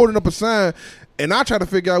you holding up a sign and I try to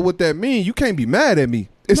figure out what that means, you can't be mad at me.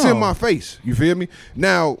 It's in my face. You feel me?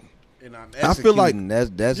 Now, And I'm I feel like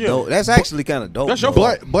that's dope. That's actually kind of dope. That's your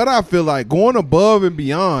but I feel like going above and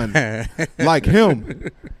beyond, like him,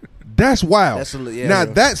 that's wild. Now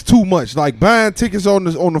that's too much. Like buying tickets on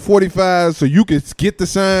the 45 so you can get the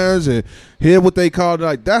signs and hear what they call it.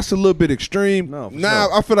 Like that's a little bit extreme. No, now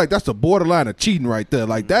sure. I feel like that's a borderline of cheating right there.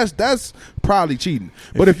 Like that's probably cheating.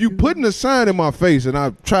 But if you putting a sign in my face and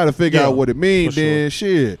I try to figure out what it means, then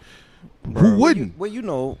shit, who wouldn't?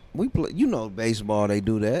 Well, we play. Baseball. They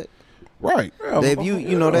do that. Right. If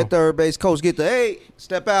you know that third base coach get the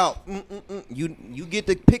step out. You get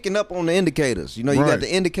the picking up on the indicators. You got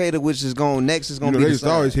the indicator which is going next is going to be. They the just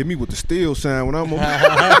sign. always hit me with the steal sign when I'm on.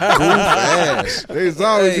 They just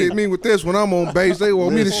always hit me with this when I'm on base. They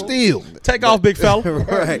want me to steal. Take off, big fella.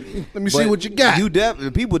 Right. Let me see what you got.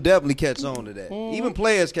 People definitely catch on to that. Even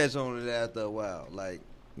players catch on to that after a while. Like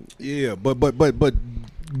yeah, but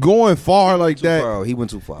going far like that, he went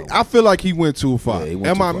too far. I feel like he went too far.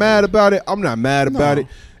 Am I mad about it? I'm not mad about it.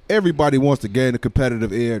 Everybody wants to gain a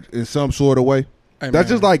competitive edge in some sort of way. Hey, that's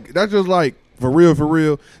just like for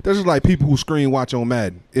real. That's just like people who screen watch on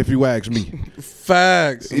Madden. If you ask me,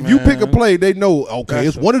 facts. If you pick a play, they know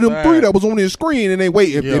it's one of them three that was on their screen, and they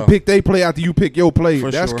wait and pick they play after you pick your play.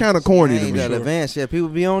 That's kind of corny to me. That advanced yet. People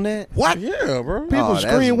be on that. What? Yeah, bro. People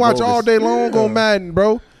screen watch all day long on Madden,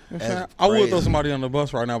 bro. I would throw somebody on the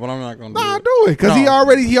bus right now, but I'm not gonna do it. Nah, do it because he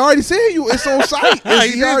already said it's on site.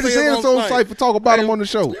 he already said it's on site for talk about him on the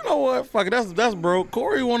show. You know what? Fuck it. That's bro.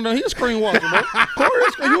 Corey he a screen watcher, bro.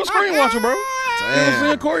 You a screen watcher, bro. You know what I'm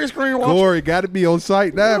saying? Corey a screen watcher. Corey got to be on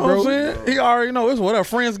site now, bro. What I'm saying? He already know it's whatever.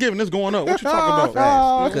 Friendsgiving is going up. What you talking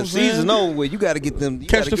about? Because season over with, you got to get them.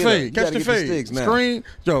 Catch the fade. Catch the fade. Screen,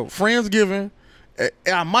 Friendsgiving.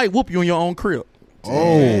 I might whoop you in your own crib.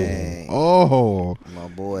 Oh, my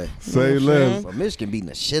boy. Say less. But Michigan beating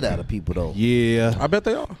the shit out of people though. Yeah, I bet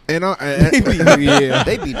they are. And they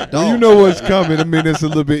beat the dog. You know what's coming. I mean, it's a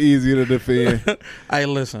little bit easier to defend. Hey,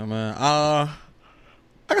 listen, man.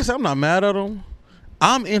 Like I said, I'm not mad at them.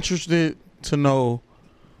 I'm interested to know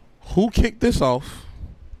who kicked this off.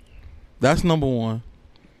 That's number one.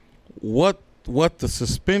 What the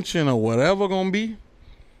suspension or whatever gonna be?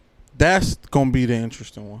 That's gonna be the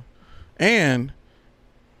interesting one. And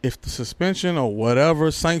if the suspension or whatever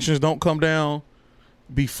sanctions don't come down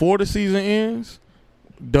before the season ends,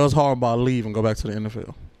 does Harbaugh leave and go back to the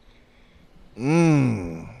NFL?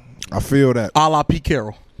 I feel that. A la Pete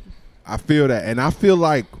Carroll. I feel that. And I feel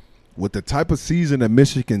like with the type of season that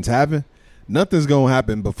Michigan's having, nothing's going to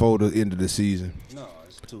happen before the end of the season. No,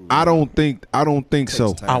 it's too I don't think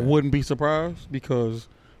so. I wouldn't be surprised because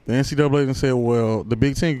the NCAA done said, well, the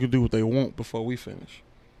Big Ten can do what they want before we finish.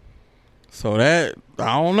 So that,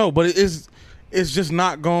 I don't know, but it's just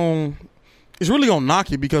not going. It's really gonna knock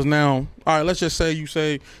you because now, all right, let's just say you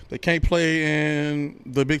say they can't play in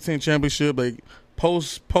the Big Ten championship, they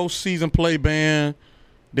postseason play ban.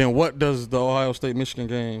 Then what does the Ohio State Michigan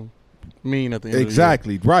game mean at the end?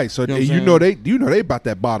 Exactly, of the year? right. So you know they about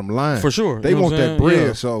that bottom line for sure. They want that bread.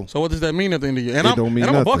 Yeah. So what does that mean at the end of the year? And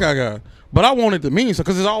I'm a Buckeye guy, but I want it to mean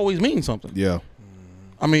something because it always means something. Yeah.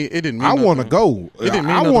 I mean, it didn't mean I want to go.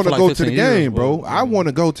 I want to go to the game, bro. I want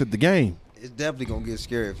to go to the game. It's definitely gonna get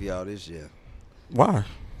scary for y'all this year. Why?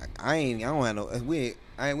 I don't have no. We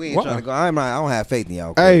ain't trying to go. I don't have faith in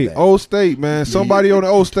y'all. Hey, Old State, man. Somebody on the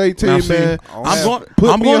Old State team, man.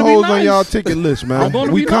 Put me holes on y'all ticket list,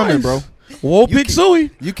 man. We coming, bro. Whoa, Big Suey.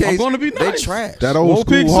 I'm going to be nice. They trash. That old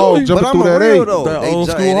school hog jumping through that eight. That old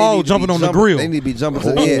school hog jumping on the grill. They need to be jumping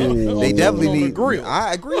to the end. They definitely need.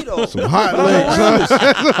 I agree though. Some hot links,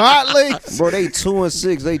 Some hot links. Bro, they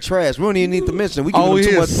 2-6. They trash. We don't even need to mention. We give them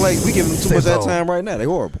too much play. We give them too much that time right now. They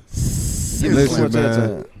horrible. Listen,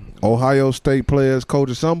 man. Ohio State players,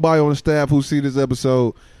 coaches, somebody on the staff who see this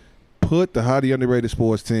episode, put the highly underrated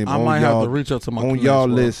sports team I might have to reach out to my on y'all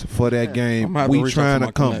list for that game. We trying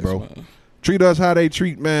to come, bro. Man. Treat us how they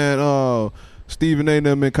treat, man. Stephen A.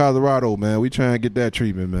 them in Colorado, man. We trying to get that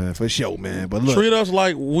treatment, man, for sure, man. But look, treat us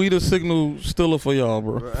like we the signal stiller for y'all,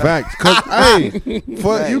 bro. Facts, cause hey,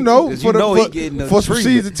 for some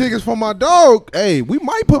season tickets for my dog, hey, we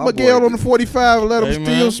might put Miguel on the 45 and let him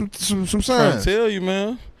steal some signs. I tell you,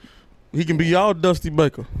 man. He can be y'all Dusty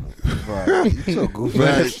Baker. Right. So goofy.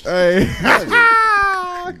 Hey.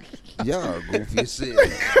 Y'all goofy as shit.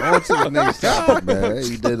 On to the next topic, man.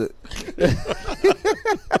 He did it.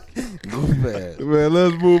 Goofy. Man,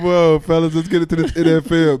 let's move on, fellas. Let's get into this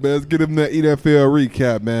NFL, man. Let's get him that NFL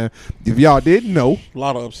recap, man. If y'all didn't know. A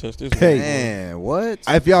lot of upsets this week. Man, what?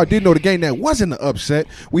 If y'all didn't know the game that wasn't an upset,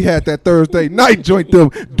 we had that Thursday night joint them.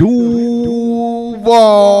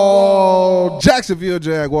 basketball. Jacksonville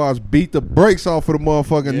Jaguars beat the brakes off of the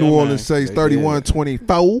motherfucking New Orleans Saints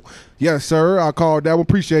 31-24. Yes, sir. I called that one.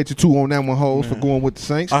 Appreciate you too on that one, hoes, for going with the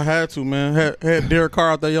Saints. I had to, man. Had Derek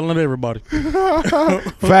Carr out there yelling at everybody.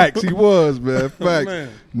 Facts, he was, man. Facts. Man.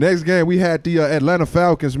 Next game, we had the Atlanta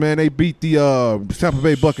Falcons, man. They beat the Tampa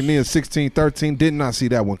Bay Buccaneers 16-13. Did not see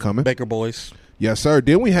that one coming. Baker boys. Yes, sir.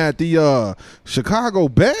 Then we had the Chicago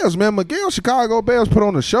Bears, man. Miguel Chicago Bears put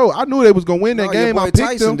on the show. I knew they was going to win that game. I picked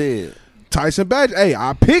Tyson them. did. Tyson Badger. Hey,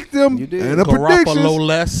 I picked them You did. in the predictions.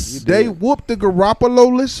 Garoppolo-less. They whooped the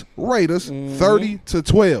Garoppolo-less Raiders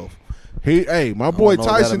 30-12. My boy know if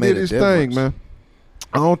that'd Tyson made did a his difference. thing, man.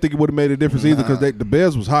 I don't think it would have made a difference either because the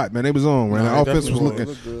Bears was hot, man. They was on, man. Nah, The offense was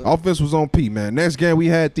definitely looking. Offense was on P, man. Next game we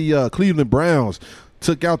had the Cleveland Browns.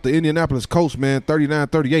 Took out the Indianapolis Colts, man,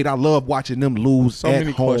 39-38. I love watching them lose So at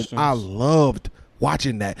many home. questions. I loved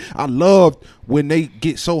watching that. I loved when they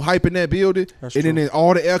get so hype in that building That's and true. then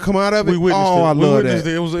all the air come out of it. We witnessed it. I We love witnessed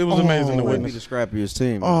that. it. It was amazing to Oh, Might be witness. the scrappiest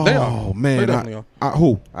team. Oh, They are. man. They definitely are.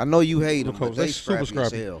 Who? I know you hate them, Coach, but they they super scrappy as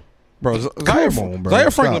scrappy. hell. Bro, Come on, bro. Zaire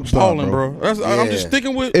Franklin's Stop, balling, bro. bro. I'm just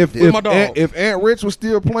sticking with If my dog. if Ant Rich was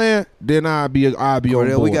still playing, then I'd be on Cordell,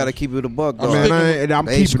 board. we got to keep it a buck, I'm dog. Man, I'm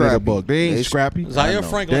They keeping it a scrappy. buck. They ain't They- scrappy. I Zaire know.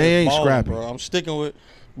 Franklin They is ain't balling, scrappy. bro. I'm sticking with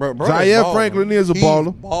bro. Zaire balling. Franklin is a He's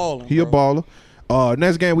baller. balling, He a bro. baller.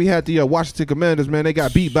 Next game we had the Washington Commanders, man. They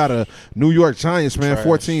got beat by the New York Giants, man, Trash.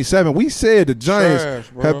 14-7. We said the Giants Trash,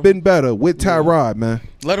 bro. have been better with Tyrod, man.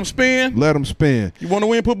 Let him spin. Let them spin. You want to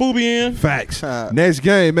win? Put Booby in. Facts. Next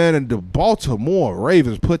game, man, and the Baltimore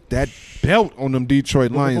Ravens put that belt on them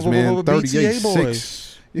Detroit Lions, man. BTA 38-6.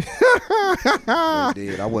 boys. They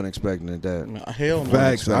did. I wasn't expecting that. Man, hell no.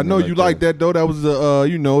 Facts. I Something know like you like that, though. That was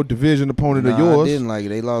the division opponent of Nah, yours. I didn't like it.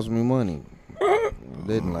 They lost me money.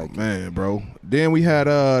 Didn't like it. Man, bro. Then we had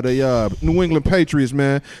the New England Patriots,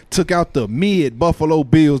 man. Took out the mid Buffalo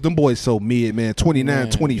Bills. Them boys so mid, man.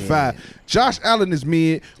 29-25. Josh Allen is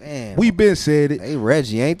mid. Damn. We been said it. They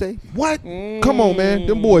Reggie, ain't they? What? Come on, man.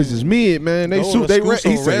 Them boys is mid, man. They Go suit. to They school, so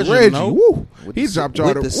he said Reggie, Reggie. no? Woo. With He the, dropped with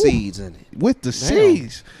y'all the woo. seeds in it. With the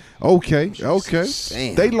C's. Okay.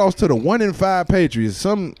 Damn. They lost to the 1-5 Patriots.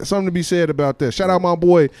 Something to be said about that. Shout out my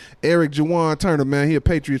boy Eric Jawan Turner, man. He a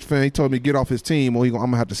Patriots fan. He told me to get off his team or I'm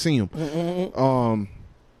gonna have to see him.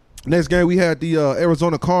 Next game we had the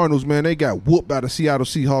Arizona Cardinals, man. They got whooped by the Seattle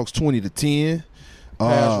Seahawks 20-10.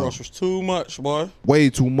 Pass rush was too much, boy.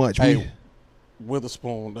 Way too much. Hey,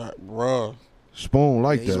 Witherspoon, that bruh. Spoon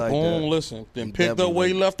like Yeah, that. he like Spoon, that. listen, then He picked up definitely where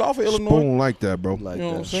he like- left off at Illinois. Spoon like that, bro. Like You know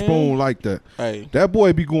what I'm that. saying? Spoon like that. Hey, That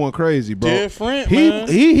boy be going crazy, bro. different, He man.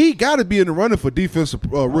 he got to be in the running for defensive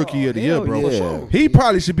rookie of the year, hell bro. yeah. He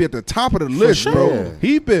probably should be at the top of the list, sure. bro. Yeah.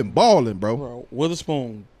 He been balling, bro. Bro,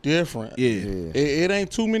 Witherspoon, different. Yeah. It ain't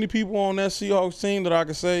too many people on that Seahawks team that I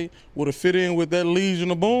could say would have fit in with that Legion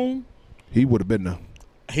of Boom. He would have been there.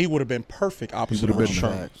 He would have been perfect He opposite would of have been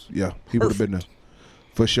Sherman. there. Yeah, he would have been there.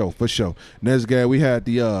 For sure. Next guy, we had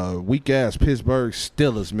the weak ass Pittsburgh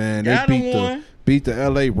Steelers, man. Got they him one. beat the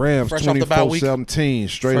LA Rams Fresh off the bye week. 24-17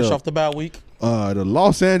 straight Fresh up. off the bye week. The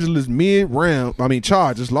Los Angeles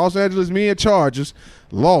Chargers. Los Angeles mid Chargers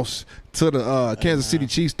lost to the Kansas City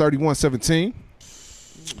Chiefs 31-17.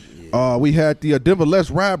 We had the Denver Let's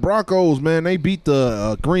Ride Broncos, man. They beat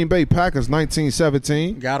the Green Bay Packers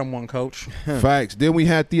 19-17. Got him one, coach. Facts. Then we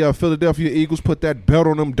had the Philadelphia Eagles put that belt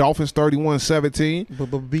on them Dolphins 31-17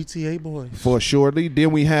 BTA boys. for shortly.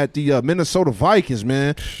 Then we had the Minnesota Vikings,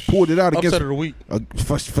 man. Pulled it out against Upset of the week.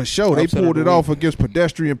 for sure. They Upset of pulled the it off against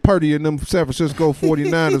Pedestrian Purdy and them San Francisco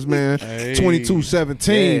 49ers, man. Hey. 22-17,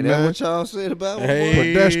 Hey, that man. what y'all said about him?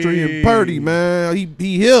 Hey. Pedestrian Purdy, man. He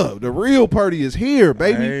here. The real Purdy is here,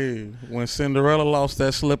 baby. Hey, when Cinderella lost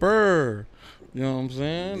that slipper, you know what I'm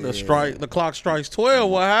saying? The clock strikes 12.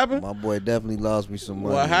 What happened? My boy definitely lost me some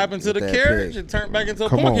money. What happened to with the that carriage? pick. It turned back into a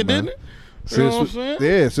Come on, pumpkin, man. didn't it? You know what I'm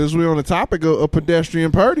saying? Since we're on the topic of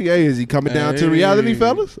Pedestrian Purdy, hey, is he coming down to reality, Hey.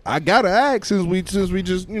 fellas? I gotta ask since we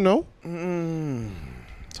just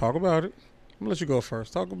Talk about it. I'm gonna let you go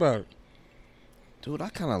first. Talk about it. Dude, I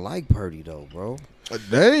kind of like Purdy, though, bro.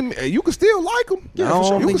 you can still like him. I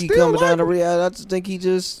don't You think can he still coming like down to him. reality. I just think he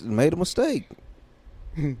just made a mistake.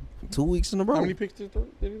 2 weeks in a row. How many picks did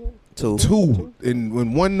he throw? 2. 2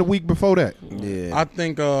 and one the week before that. Yeah.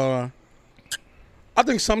 I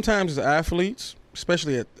think sometimes as athletes,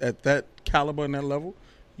 especially at that caliber and that level,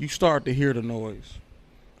 you start to hear the noise.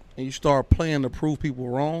 And you start playing to prove people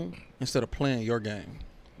wrong instead of playing your game.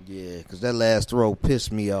 Yeah, because that last throw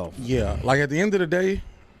pissed me off. Yeah. Like at the end of the day,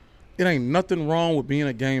 it ain't nothing wrong with being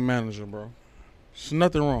a game manager, bro. It's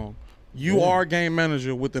nothing wrong. You are a game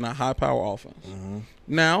manager within a high power offense. Mm-hmm.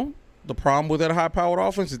 Now, the problem with that high-powered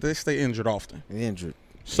offense is they stay injured often. Injured.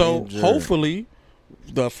 So hopefully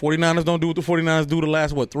the 49ers don't do what the 49ers do the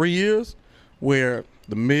last, 3 years, where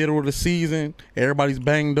the middle of the season, everybody's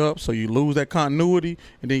banged up, so you lose that continuity,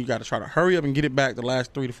 and then you got to try to hurry up and get it back the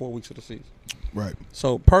last 3 to 4 weeks of the season. Right.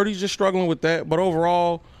 So Purdy's just struggling with that, but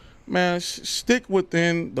overall, man, stick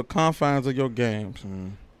within the confines of your games. You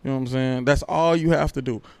know what I'm saying? That's all you have to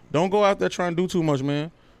do. Don't go out there trying to do too much,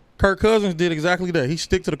 man. Kirk Cousins did exactly that. He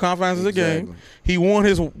stick to the confines of the game. He won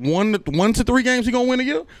his 1 to 3 games he gonna win a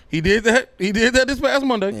year. He did that. He did that this past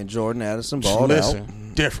Monday. And Jordan Addison balled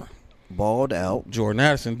out. Different. Balled out. Jordan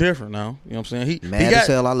Addison different now. You know what I'm saying? Mad as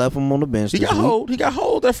hell I left him on the bench. He got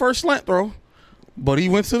hold that first slant throw. But he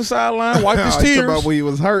went to the sideline, wiped his tears. About when he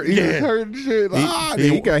was hurt. He was hurt and shit.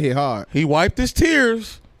 He got hit hard. He wiped his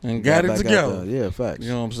tears and got it together. Yeah, facts.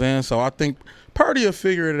 You know what I'm saying? So I think Purdy will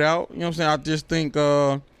figure it out. You know what I'm saying? I just think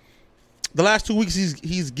the last 2 weeks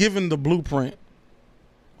he's given the blueprint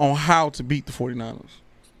on how to beat the 49ers.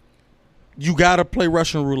 You got to play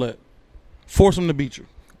Russian roulette. Force them to beat you.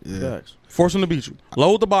 Yeah. Facts. Force them to beat you.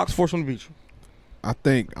 Load the box, force them to beat you. I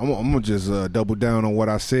think I'm going to just double down on what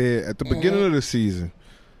I said at the beginning of the season.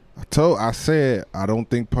 I said I don't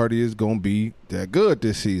think Purdy is going to be that good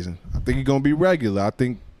this season. I think he's going to be regular. I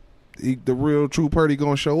think the real true Purdy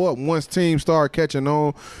going to show up once teams start catching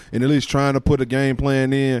on and at least trying to put a game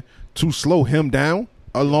plan in to slow him down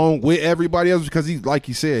along with everybody else, because he's, like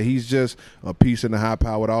he said, he's just a piece in the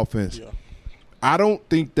high-powered offense. Yeah. I don't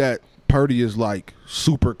think that Purdy is like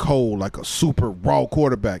super cold, like a super raw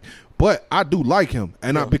quarterback. But I do like him,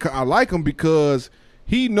 and I like him because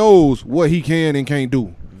he knows what he can and can't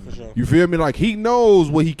do. For sure. You feel me? Like he knows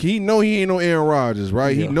what he know he ain't no Aaron Rodgers,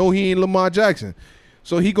 right? Yeah. He know he ain't Lamar Jackson,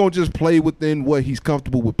 so he gonna just play within what he's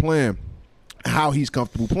comfortable with playing, how he's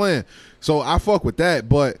comfortable playing. So I fuck with that,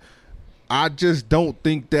 but I just don't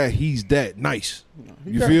think that he's that nice.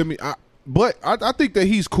 You feel me? But I think that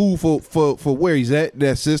he's cool for where he's at,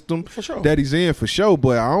 that system for sure, that he's in for sure.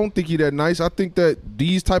 But I don't think he that nice. I think that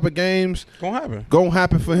these type of games gonna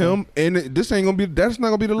happen for him, and this ain't gonna be. That's not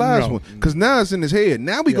gonna be the last one, because now it's in his head.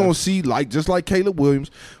 Now we gonna see, like just like Caleb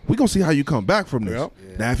Williams, we gonna see how you come back from this. Yep.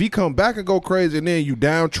 Yeah. Now if he come back and go crazy, and then you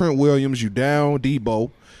down Trent Williams, you down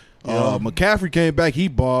Debo. McCaffrey came back, he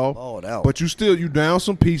balled out. But you down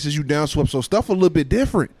some pieces, you down swept. So stuff a little bit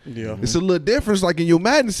different. Yeah. It's a little different. Like in your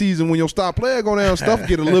Madden season, when your star player go down, stuff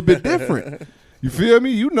get a little bit different. You feel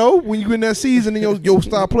me? You know, when you in that season and your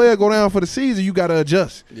star player go down for the season, you got to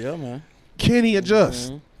adjust. Yeah, man. Can he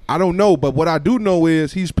adjust? I don't know, but what I do know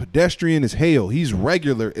is he's pedestrian as hell. He's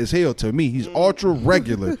regular as hell to me. He's ultra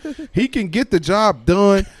regular. He can get the job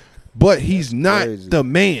done, but he's not the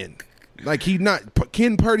man. Like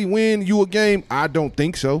can Purdy win you a game? I don't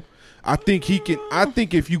think so. I think he can. I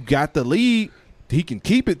think if you got the lead, he can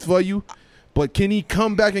keep it for you. But can he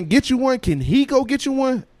come back and get you one? Can he go get you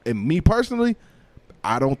one? And me personally,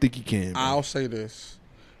 I don't think he can. I'll say this.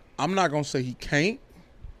 I'm not going to say he can't,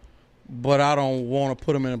 but I don't want to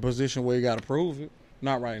put him in a position where he got to prove it.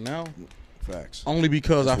 Not right now. Facts. Only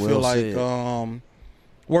because I feel like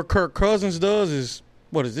what Kirk Cousins does is,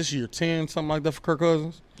 what is this year, 10, something like that for Kirk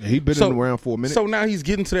Cousins? Yeah, he's been in around for a minute. So now he's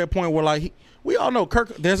getting to that point where, like, we all know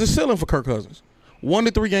there's a ceiling for Kirk Cousins. 1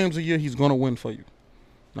 to 3 games a year, he's going to win for you.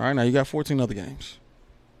 All right, now you got 14 other games.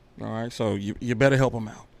 All right, so you better help him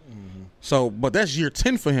out. Mm-hmm. So, but that's year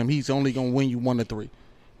 10 for him. He's only going to win you 1 to 3.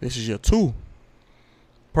 This is year 2.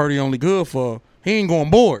 Purdy only good for, he ain't going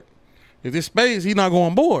board. If it's space, he's not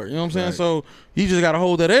going board. You know what I'm saying? Right. So he just got to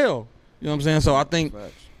hold that L. You know what I'm saying? So I think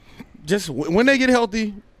just when they get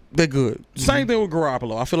healthy, they're good. Mm-hmm. Same thing with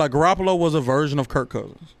Garoppolo. I feel like Garoppolo was a version of Kirk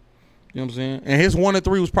Cousins. You know what I'm saying? And his 1 to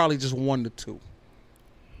 3 was probably just 1 to 2. You know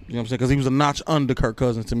what I'm saying? Because he was a notch under Kirk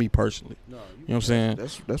Cousins to me personally. You know what I'm saying?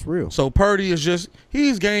 That's real. So Purdy is just,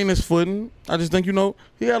 he's gaining his footing. I just think,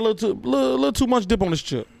 he had a little too much dip on his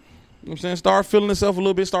chip. You know what I'm saying? Start feeling himself a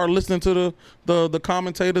little bit. Start listening to the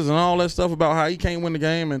commentators and all that stuff about how he can't win the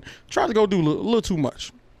game, and try to go do a little too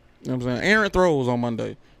much. You know what I'm saying? Aaron throws on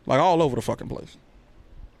Monday, like all over the fucking place.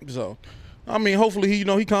 So, I mean, hopefully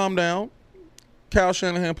he calmed down. Kyle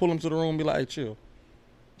Shanahan pull him to the room and be like, hey,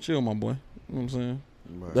 chill, my boy. You know what I'm saying?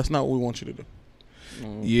 Right. That's not what we want you to do.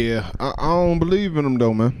 Yeah, I don't believe in him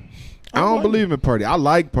though, man. I don't believe in Purdy. I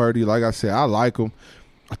like Purdy. Like I said, I like him.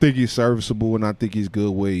 I think he's serviceable, and I think he's good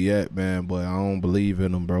where he at, man. But I don't believe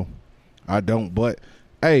in him, bro. I don't. But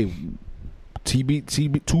hey, to be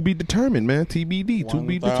determined, man. TBD, to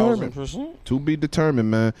be determined. To be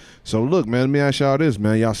determined, man. So look, man. Let me ask y'all this,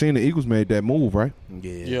 man. Y'all seen the Eagles made that move, right?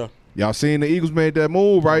 Yeah. Y'all seen the Eagles made that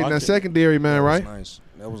move, right? In that secondary, man, right? Nice.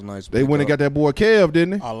 That was nice. They went and got that boy Kev,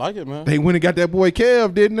 didn't they? I like it, man. They went and got that boy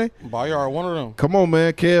Kev, didn't they? Byard, one of them. Come on,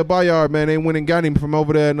 man. Kev Byard, man. They went and got him from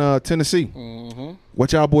over there in Tennessee. Mm-hmm.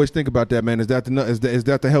 What y'all boys think about that, man? Is that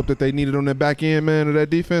the help that they needed on that back end, man, of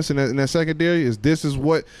that defense and that secondary? Is this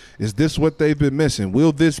what they've been missing?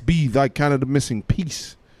 Will this be like kind of the missing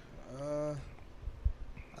piece?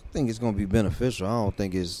 I think it's going to be beneficial. I don't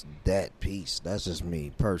think it's that piece. That's just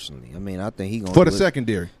me personally. I mean, I think he's going for the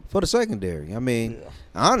secondary. For the secondary. I mean,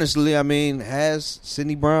 honestly, has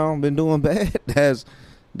Sidney Brown been doing bad? Has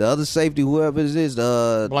the other safety, whoever it is,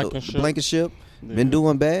 Blankenship, been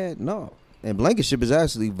doing bad? No. And Blankenship is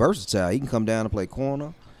actually versatile. He can come down and play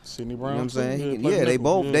corner. Sidney Brown. You know what I'm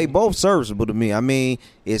saying? They both serviceable to me. I mean,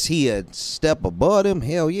 is he a step above them?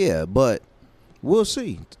 Hell yeah. But we'll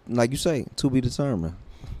see. Like you say, to be determined.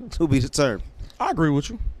 To be determined. I agree with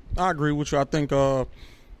you. I think the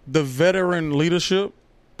veteran leadership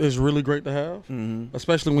is really great to have,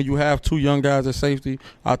 especially when you have two young guys at safety.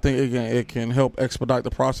 I think it can help expedite the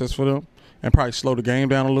process for them and probably slow the game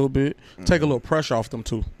down a little bit, take a little pressure off them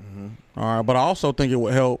too. All right, but I also think it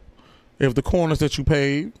would help if the corners that you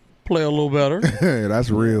paid play a little better. That's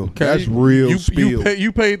real. Okay? That's real.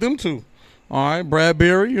 You paid them too. All right,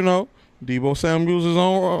 Bradbury, Deebo Samuels is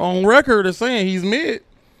on record as saying he's mid.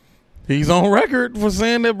 He's on record for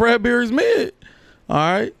saying that Bradbury's mid. All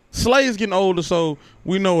right. Slay's getting older, so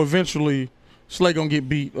we know eventually Slay going to get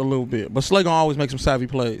beat a little bit. But Slay going to always make some savvy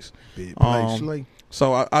plays. Big play, Slay.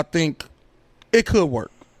 So I think it could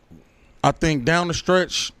work. I think down the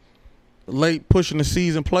stretch, late pushing the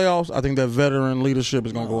season playoffs, I think that veteran leadership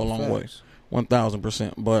is going to go a long way.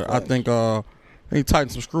 1,000%. But I think they tighten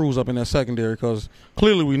some screws up in that secondary because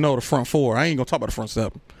clearly we know the front four. I ain't going to talk about the front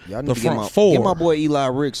seven. Y'all need the to front four. Get my boy Eli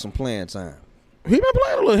Ricks some playing time. He been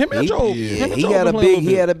playing a little. Him and Joe. He had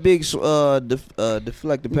a big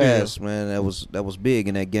deflected pass, man. That was big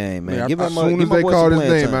in that game, man. Yeah, as soon as they called his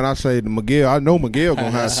name, man, I say Miguel. I know Miguel gonna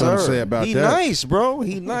have something to say about he that. He nice, bro.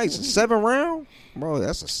 He nice. 7th round, bro.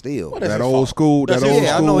 That's a steal. That old school.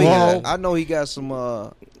 I know he got some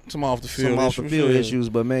off the field issues,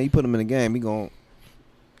 but man, you put him in the game, he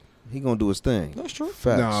gonna do his thing. That's true.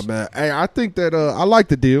 Facts. Nah, man. Hey, I think that I like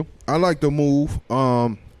the deal. I like the move.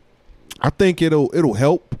 I think it'll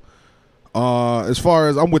help. As far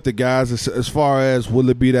as I'm with the guys, as far as will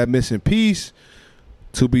it be that missing piece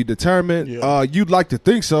to be determined? Yeah. You'd like to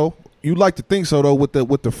think so. You'd like to think so though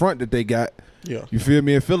with the front that they got. Yeah. You feel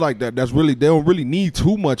me? I feel like they don't really need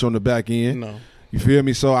too much on the back end. No. You feel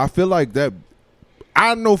me? So I feel like that.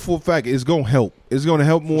 I know for a fact it's gonna help. It's gonna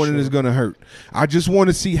help more than it's gonna hurt. I just want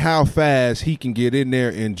to see how fast he can get in there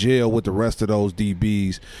and gel with the rest of those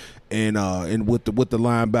DBs. And with the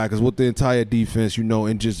linebackers, with the entire defense,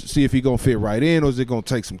 and just see if he gonna fit right in or is it gonna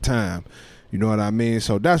take some time. You know what I mean?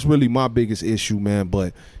 So that's really my biggest issue, man.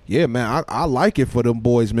 But yeah, man, I like it for them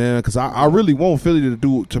boys, man, because I really want Philly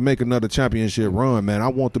to make another championship run, man. I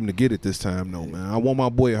want them to get it this time, though, man. I want my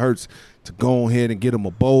boy Hurts to go ahead and get him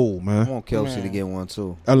a bowl, man. I want Kelsey to get one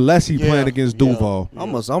too, unless he playing against Duval. Yeah.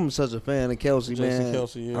 I'm such a fan of Kelsey, man.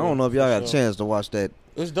 Kelsey, I don't know if y'all got a chance to watch that.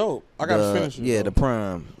 It's dope. I gotta finish it. Yeah, the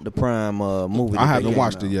prime movie. I haven't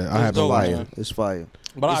watched it yet. I haven't watched it. It's fire.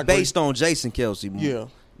 But it's based on Jason Kelsey. Yeah,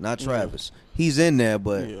 not Travis. He's in there,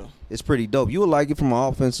 but it's pretty dope. You would like it from an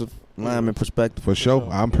offensive lineman perspective. For sure.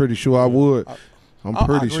 I'm pretty sure I would. I'm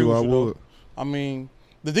pretty sure I would. I mean,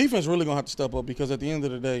 the defense really going to have to step up because at the end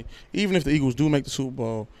of the day, even if the Eagles do make the Super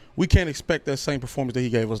Bowl, we can't expect that same performance that he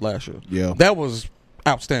gave us last year. Yeah. That was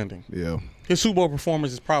outstanding. Yeah. His Super Bowl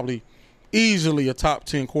performance is probably easily a top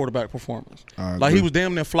 10 quarterback performance. Like, he was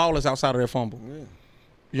damn near flawless outside of that fumble. Yeah.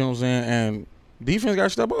 You know what I'm saying? And defense got to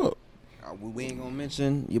step up. We ain't going to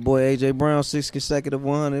mention your boy A.J. Brown, 6 consecutive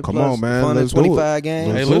 100 Come plus, on, man. 125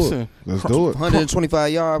 games. Hey, listen. Let's do it.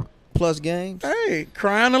 125-yard plus games. Hey,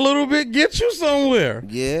 crying a little bit get you somewhere.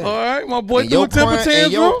 Yeah. All right, my boy doing temper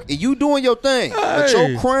tantrum. You doing your thing. Hey. But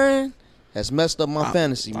your crying has messed up my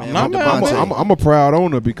fantasy, man. I'm a proud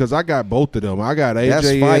owner because I got both of them. I got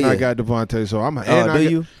AJ and I got Devontae. So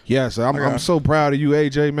you? Yes, I'm so proud of you,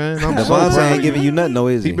 AJ, man. I'm so proud. Devontae ain't giving you nothing, though,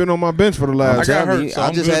 is he? He been on my bench for the last.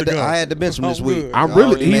 I had to bench him this week.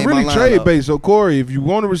 He really trade based. So Corey, if you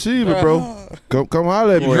want to receive it, bro, come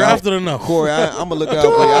holler at me. You drafted enough, Corey. I'm gonna look out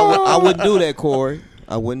for you. I wouldn't do that, Corey.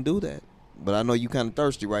 I wouldn't do that. But I know you kind of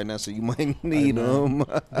thirsty right now, so you might need them.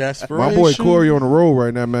 My boy Corey on the road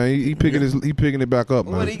right now, man. He picking it back up,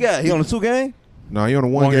 man. What he got? He on the 2 game? No, he on the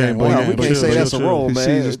 1 game. We can't say that's a roll, man.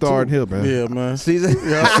 Season starting here, man. Yeah, man. Season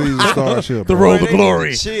starts here, bro. The road of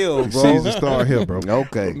glory. Chill, bro. Season start here, bro.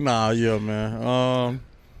 Okay. Nah, yeah, man.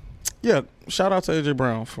 Shout out to AJ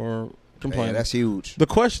Brown for complaining. Man, that's huge. The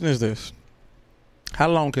question is this: How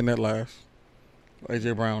long can that last?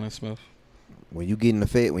 A.J. Brown and Smith. When you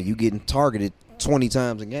getting targeted 20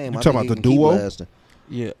 times a game, You I talking think about it the can keep duo? lasting.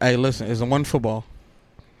 Yeah. Hey, listen, it's a one football.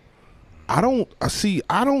 I don't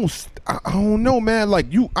know, man. Like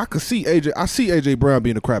I could see AJ. I see AJ Brown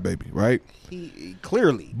being a crybaby, right? He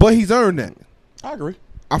clearly. But he's earned that. I agree.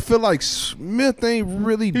 I feel like Smith ain't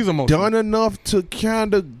really He's emotional. done enough to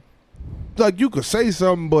kind of like you could say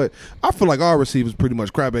something, but I feel like our receivers pretty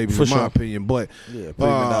much crybabies For in my sure. opinion. But Yeah,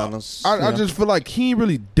 prima donnas. I just feel like he ain't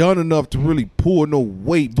really done enough to really pull no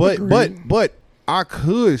weight. But I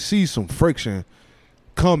could see some friction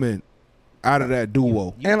coming out of that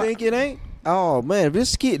duo. You think it ain't? Oh man,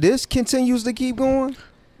 if this continues to keep going,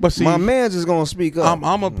 But see, my man's just gonna speak up.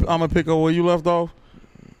 I'm a pick up where you left off.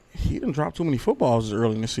 He didn't drop too many footballs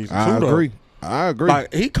early in the season. I too, agree. Though. I agree.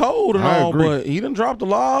 Like he cold and I all, agree. but he done dropped a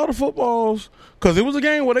lot of footballs because it was a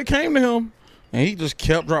game where they came to him and he just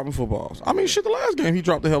kept dropping footballs. I mean, shit, the last game he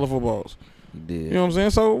dropped the hell of footballs. He did. You know what I'm saying?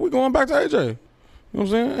 So we're going back to AJ. You know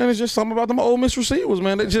what I'm saying? And it's just something about them old Miss receivers,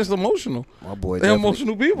 man. They're just emotional. My boy, They're definitely-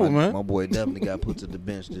 emotional people, man. My boy definitely got put to the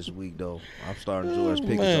bench this week, though. I'm starting George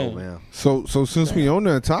Pickens man. over him. So since we on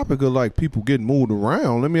that topic of like people getting moved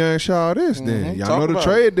around, let me ask y'all this then. Y'all Talk know the about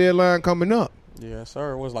trade deadline coming up. Yeah,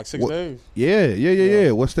 sir. It was like 6 What- days.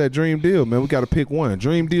 Yeah. What's that dream deal, man? We got to pick one.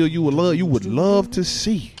 Dream deal you would love to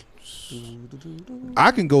see.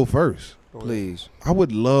 I can go first. Please. I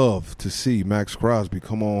would love to see Max Crosby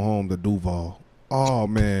come on home to Duval. Oh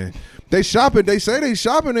man, they shopping. They say they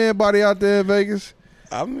shopping everybody out there in Vegas.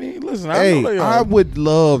 I mean, listen, I Hey, know they are. I would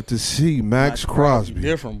love to see Max Crosby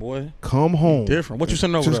Different, boy. come home. Different. What you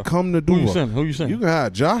sending over Just there? come to Who you Duval. sending? Who you sending? You can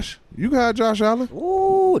have Josh. You can have Josh Allen.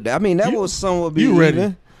 Ooh, I mean, that You- was somewhat you ready?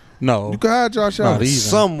 even. No. You can have Josh Not Allen. even.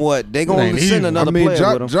 Somewhat. They It gonna ain't send even. another I mean,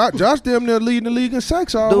 player with him. Josh damn near leading the league in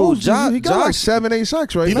sacks almost. Josh- he got like Josh- 7-8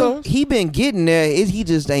 sacks right He now. does. He been getting there. He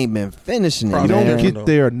just ain't been finishing it. Probably He don't man. Yeah. get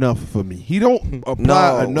there enough for me. He don't apply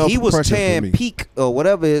No, enough he was pressure for tearing me. Peak or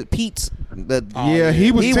whatever Pete's. Yeah,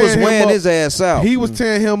 he was He tearing was him wearing up. his ass out. He was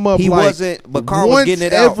tearing him up. He like wasn't, but Carr was once getting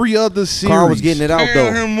it out. every other series. Carr was getting it out Tear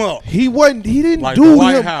though. him up. He wasn't. He didn't Like do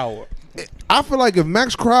Dwight him. Howard. I feel like if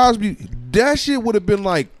Max Crosby, that shit would have been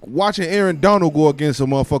like watching Aaron Donald go against a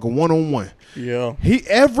motherfucker 1-on-1. Yeah.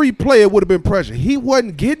 Every player would have been pressure. He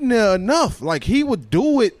wasn't getting there enough. Like he would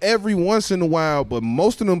do it every once in a while, but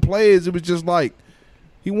most of them players, it was just like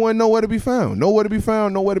he wasn't nowhere to be found. Nowhere to be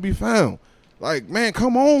found. Nowhere to be found. Like, man,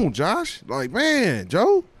 come on, Josh. Like, man,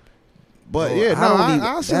 Joe. But yeah,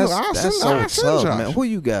 I'll send tough, Josh. man. Who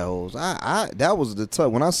you got, Hoes? That was the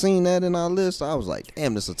tough. When I seen that in our list, I was like,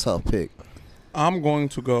 damn, this is a tough pick. I'm going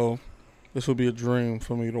to go. This will be a dream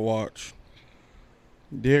for me to watch.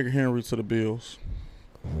 Derrick Henry to the Bills.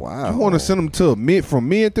 Wow. You want to send him to from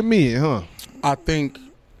mid to mid, huh? I think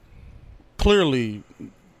clearly,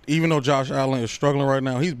 even though Josh Allen is struggling right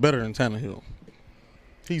now, he's better than Tannehill.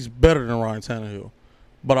 He's better than Ryan Tannehill.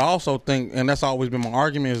 But I also think, and that's always been my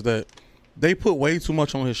argument, is that they put way too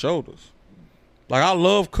much on his shoulders. Like, I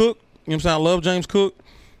love Cook. You know what I'm saying? I love James Cook.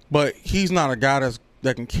 But he's not a guy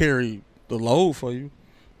that can carry the load for you.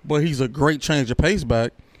 But he's a great change of pace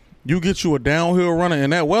back. You get you a downhill runner in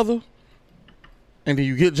that weather, and then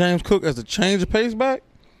you get James Cook as a change of pace back,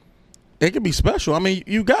 it could be special. I mean,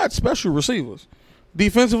 you got special receivers.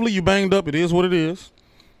 Defensively, you banged up. It is what it is.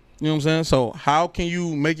 You know what I'm saying? So how can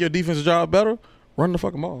you make your defensive job better? Run the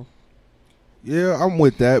fucking ball. Yeah, I'm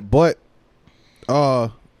with that. But I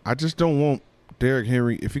just don't want Derrick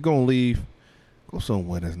Henry. If you're going to leave, go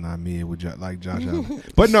somewhere that's not mid with like Josh Allen.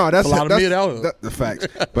 But no, that's A lot of mid out. the facts.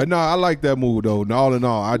 But no, I like that move though. And all in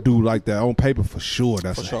all, I do like that on paper for sure.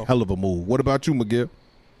 That's For a sure. hell of a move. What about you, Miguel?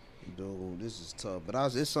 Dude, this is tough. But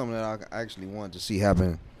it's something that I actually wanted to see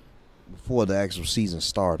happen before the actual season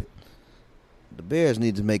started. The Bears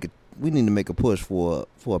need to make we need to make a push for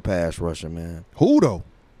a pass rusher, man. Who though?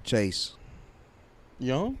 Chase.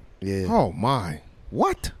 Young? Yeah. Oh my!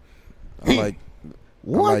 What? I like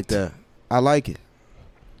What? I like that. I like it.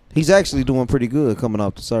 He's actually doing pretty good coming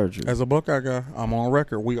off the surgery. As a Buckeye guy, I'm on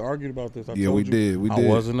record. We argued about this. I Yeah, told we you. did. We I did.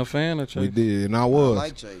 wasn't a fan of Chase. We did, and I I was.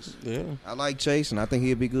 like Chase. Yeah. I like Chase, and I think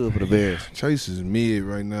he'll be good for the Bears. Chase is mid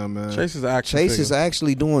right now, man. Chase is action Chase figure. is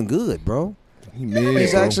actually doing good, bro. He mid.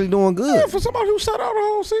 He's bro. actually doing Yeah, good. for somebody who sat out the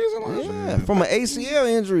whole season. Like, Yeah, from an ACL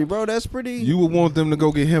injury, bro. That's pretty. You would want them to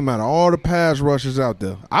go get him out of all the pass rushers out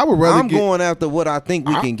there. I would rather I'm get. going after what I think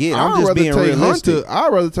we can get. I'd I'm just rather being take realistic. Hunter.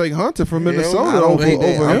 I'd rather take Hunter from Yeah, Minnesota I don't over think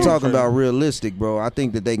that, I'm him. talking about realistic, bro. I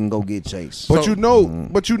think that they can go get Chase. But So- you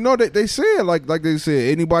know that they said like they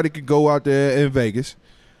said anybody could go out there in Vegas.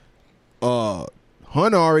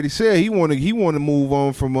 Hunter already said he want to move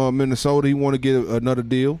on from Minnesota. He want to get another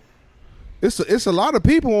deal. It's a lot of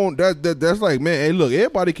people on that's like, man, hey, look,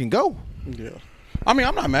 everybody can go. Yeah. I mean,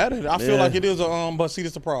 I'm not mad at it. I feel like it is but see,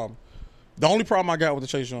 this the problem. The only problem I got with the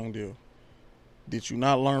Chase Young deal, did you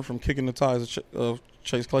not learn from kicking the tires of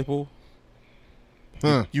Chase Claypool?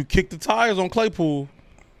 Huh. You kicked the tires on Claypool,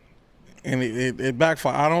 and it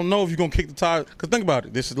backfired. I don't know if you're going to kick the tires. Because think about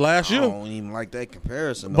it. This is last year. I don't even like that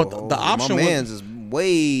comparison. But no. the option My man's is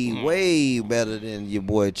way better than your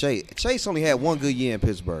boy Chase. Chase only had one good year in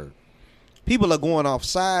Pittsburgh. People are going off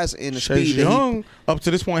size and the Chase speed. Young, up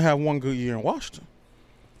to this point, had one good year in Washington.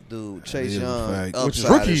 Dude, Chase is a Young, fact. Which is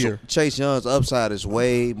upside rookie year. Chase Young's upside is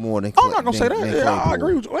way more than. I'm not going to say that. than Yeah, I Claypool.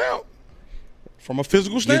 agree with you. Well, from a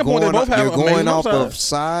physical You're standpoint, they both have you're going amazing off upside. of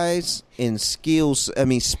size and skills. I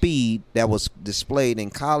mean, speed that was displayed in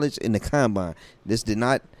college in the combine. This did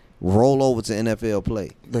not roll over to NFL play.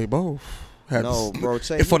 They both had No, bro.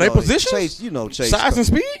 Chase, for their positions, Chase, Chase. size and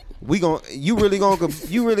speed. You really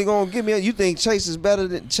gonna give me? You think Chase is better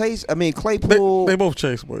than Chase? I mean, Claypool. They both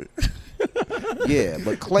Chase, boy. Yeah,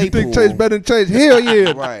 but You Claypool. think Chase better than Chase? Hell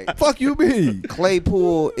yeah. Right. Fuck you, me.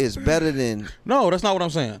 Claypool is better than. No, that's not what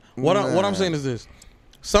I'm saying. What I'm saying is this: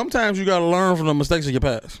 sometimes you got to learn from the mistakes of your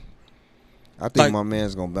past. I think Like, my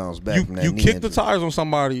man's gonna bounce back from that. You knee kicked the injury. tires on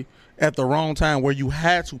somebody at the wrong time where you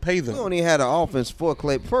had to pay We them. only had an offense for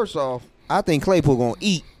Claypool. First off, I think Claypool gonna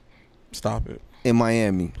eat Stop it. in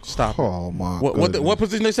Miami. Stop it. Oh my. What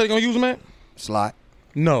position they say they gonna use him at? Slot.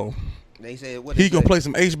 No, They said what he they gonna say? play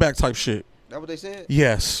some H back type shit. That what they said?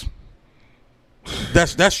 Yes,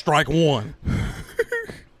 that's strike one.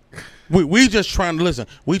 We just trying to listen.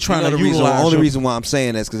 We trying to The utilize. only your- reason why I'm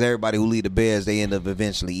saying that's because everybody who lead the Bears, they end up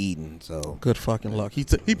eventually eating. So Good fucking luck. He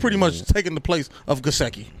pretty much taking the place of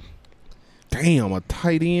Gesicki. Damn, a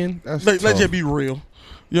tight end. That's Let's tough. just be real.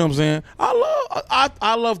 You know what I'm saying?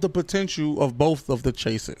 I love the potential of both of the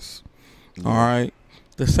Chases. All right,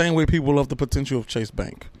 the same way people love the potential of Chase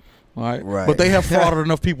Bank. All right, Right. but they have frauded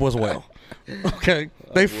enough people as well. Okay,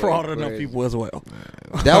 they frauded enough people as well.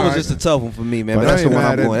 that was just a tough one for me, man. But I that's the ain't one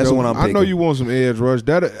mad I'm at going. That's the though. one I'm I picking. know you want some edge rush.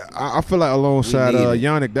 That I feel like alongside We need it.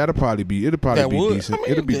 Yannick, it'll probably be would. decent. I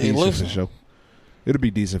mean, It'll be hey, decent listen. for sure. It'll be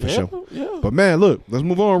decent for Yeah, sure. yeah. But man, look, let's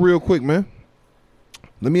move on real quick, man.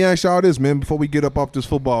 Let me ask y'all this, man, before we get up off this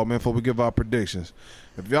football, man, before we give our predictions.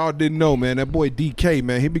 If y'all didn't know, man, that boy DK,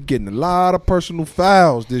 man, he been getting a lot of personal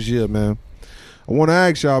fouls this year, man. I want to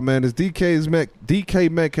ask y'all, man, is DK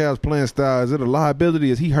Metcalf's playing style, is it a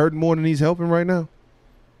liability? Is he hurting more than he's helping right now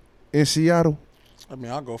in Seattle? I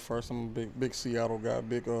mean, I'll go first. I'm a big Seattle guy,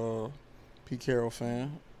 big Pete Carroll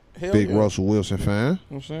fan. Hell Big yeah. Russell Wilson fan. You know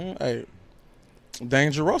what I'm saying? Hey,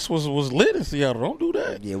 Danger Russ was lit in Seattle. Don't do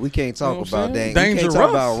that. Yeah, we can't talk You know what about I'm that. saying? We can't Danger talk Russ.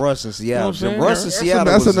 about Russ in Seattle. You know what I'm Russ saying? in Seattle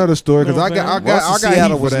That's was another story because You know I what got I'm Russ in heat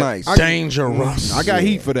Seattle for was that. nice. Danger Russ. I got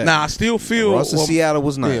heat for that. Now I still feel Russ in Seattle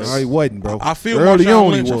was nice. No, he wasn't, bro. I feel early Marshawn on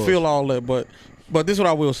he Lynch. I was. feel all that, but this is what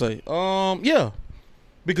I will say. Yeah,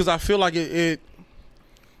 because I feel like it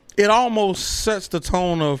almost sets the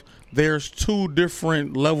tone of there's two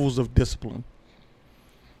different levels of discipline.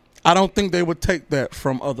 I don't think they would take that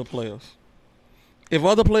from other players. If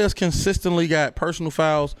other players consistently got personal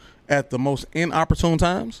fouls at the most inopportune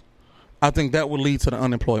times, I think that would lead to the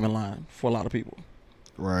unemployment line for a lot of people.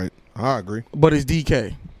 Right. I agree. But it's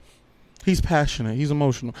DK. He's passionate. He's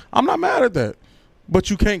emotional. I'm not mad at that. But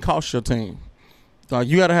you can't cost your team. Like,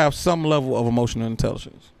 you got to have some level of emotional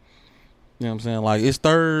intelligence. You know what I'm saying? Like, it's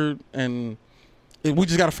third and we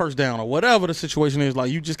just got a first down or whatever the situation is. Like,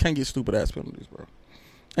 you just can't get stupid-ass penalties, bro.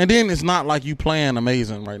 And then it's not like you playing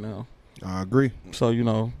amazing right now. I agree. So,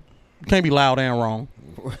 you can't be loud and wrong.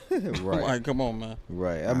 Right. Like, come on, man.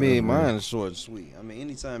 Right. I mean, mine is short and sweet. I mean,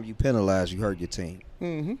 anytime you penalize, you hurt your team.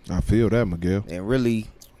 Mm-hmm. I feel that, Miguel. And really,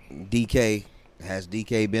 has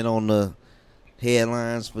DK been on the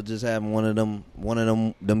headlines for just having one of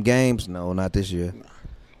them games? No, not this year.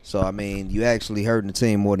 So I mean, you actually hurting the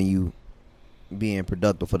team more than you being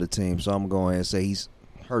productive for the team. So I'm going to say he's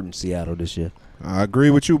hurting Seattle this year. I agree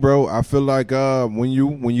with you, bro. I feel like when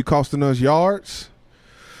you costing us yards,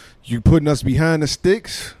 you putting us behind the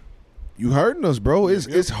sticks, you hurting us, bro.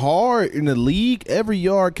 It's hard in the league. Every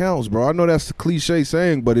yard counts, bro. I know that's a cliche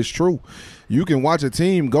saying, but it's true. You can watch a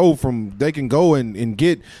team they can go and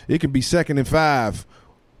get, it can be 2nd and 5,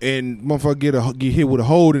 and motherfucker get hit with a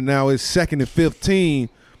hold, and now it's 2nd and 15,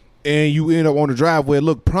 and you end up on the drive where it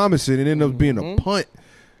looked promising and end up being a punt.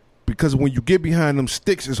 Because when you get behind them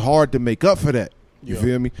sticks, it's hard to make up for that. You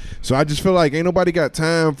feel me? So I just feel like ain't nobody got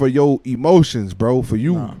time for your emotions, bro. For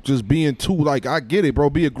you just being too, like, I get it, bro.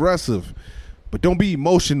 Be aggressive. But don't be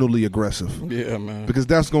emotionally aggressive. Yeah, man. Because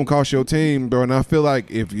that's going to cost your team, bro. And I feel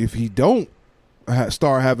like if he don't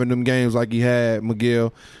start having them games like he had,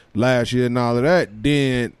 Miguel, last year and all of that,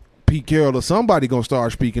 then Pete Carroll or somebody gonna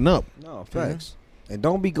start speaking up. No, facts. And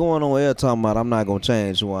don't be going on air talking about I'm not gonna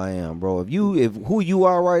change who I am, bro. If who you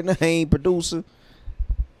are right now ain't producing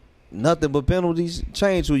nothing but penalties,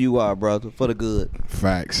 change who you are, brother, for the good.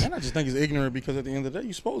 Facts. And I just think he's ignorant because at the end of the day,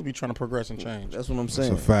 you're supposed to be trying to progress and change. That's what I'm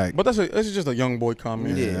saying. That's a fact. But that's just a young boy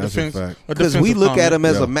comment. Yeah, that's a fact. Because we look at him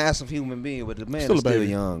as Yeah. a massive human being, but the man Still is a baby. still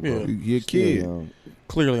young, bro. Yeah. He a Still kid. young,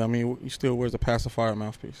 Clearly, I mean, he still wears the pacifier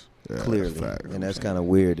mouthpiece. Yeah, clearly. that's fact. And that's kind of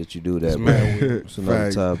weird that you do that, It's bro. mad weird. It's another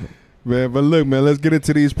Fact. topic. Man, but look, man, let's get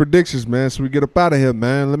into these predictions, man. So we get up out of here,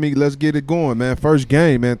 man. Let's get it going, man. First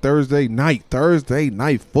game, man, Thursday night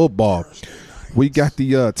football. We got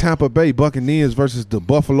the Tampa Bay Buccaneers versus the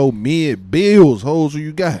Buffalo Bills. Hoes, who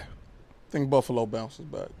you got? I think Buffalo bounces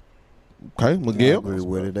back. Okay, I Miguel. agree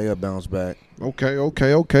with it. They'll bounce back. Okay.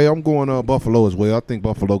 I'm going Buffalo as well. I think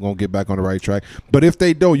Buffalo gonna get back on the right track. But if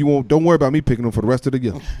they don't, don't worry about me picking them for the rest of the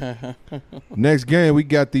year. Next game, we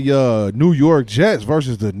got the New York Jets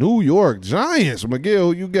versus the New York Giants.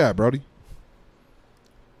 Miguel, who you got, Brody?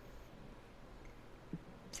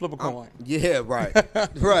 Flip a coin. Yeah, right.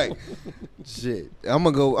 Right. Shit. I'm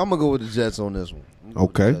gonna go with the Jets on this one.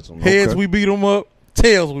 Okay. Heads, Okay. we beat them up.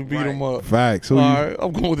 Tails, we beat them up. Facts. Who All you? right,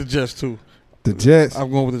 I'm going with the Jets too. The Jets. I'm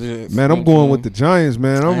going with the Jets. Man, I'm going with the Giants,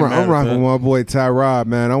 man. I ain't mad I'm at rocking that. with my boy Tyrod,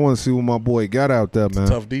 man. I want to see what my boy got out there, man.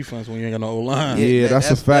 tough defense when you ain't got no O-line. Yeah, that's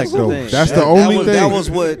a fact, the though. thing. That's the only thing. That was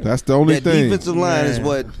what. That's the only that thing. defensive line is Man.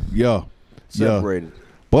 what Yeah. separated.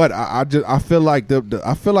 But I feel like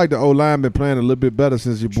the O line been playing a little bit better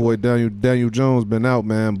since your boy Daniel Jones been out,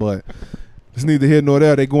 man. But it's neither here nor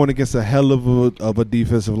there. They going against a hell of a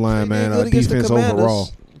defensive line, They man. good A against the defense Commanders. overall.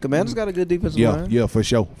 Commanders got a good defensive Yeah, line. yeah, for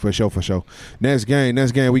sure. Next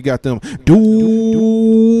game, we got them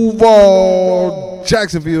Duval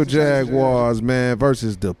Jacksonville Jaguars, man,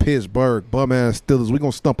 versus the Pittsburgh bum-ass Steelers. We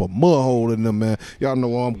gonna stump a mud hole in them, man. Y'all know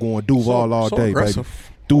where I'm going. Duval all day, aggressive. baby.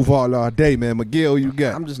 Duval all day, man. Miguel, you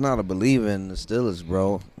got I'm just not a believer in the Steelers,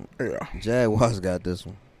 bro. Yeah. Jaguars got this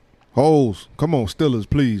one. Hoes. Come on, Steelers,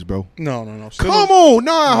 please, bro. No. Steelers, Come on,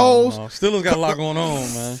 hoes. No. Steelers got a lot going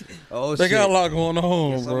on, man. Oh, They got a lot going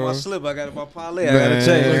on, It's on bro. my slip. I got it my parlay. I Man. gotta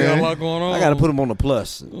change. They got a lot going on. I gotta put them on the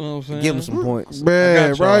plus. You know what I'm saying? Give them some points. Man, I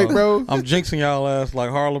got y'all. right, bro? I'm jinxing y'all ass like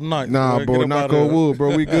Harlem Nights. Nah, Get bro, up knock outta on here. wood,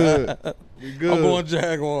 bro. We good. We good. I'm going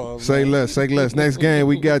Jaguars. Say man. less. Next game,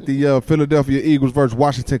 we got the Philadelphia Eagles versus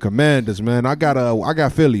Washington Commanders, man. I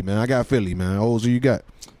got Philly, man. Hoes, who you got?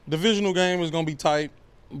 Divisional game is gonna be tight,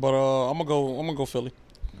 but I'm gonna go Philly.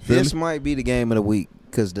 This might be the game of the week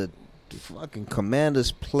because the fucking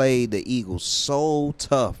Commanders played the Eagles so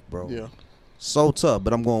tough, bro. Yeah. So tough,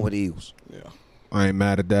 but I'm going with the Eagles. Yeah. I ain't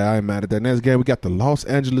mad at that. Next game, we got the Los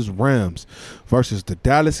Angeles Rams versus the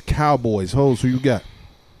Dallas Cowboys. Hoes, who you got?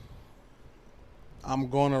 I'm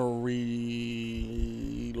gonna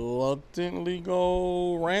reluctantly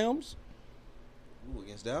go Rams. Ooh,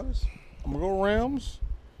 against Dallas? I'm gonna go Rams.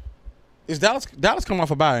 Is Dallas coming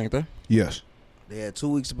off a bye, ain't they? Yes. They had 2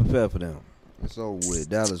 weeks to prepare for them. It's over with.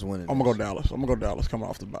 Dallas winning. I'm gonna go Dallas. coming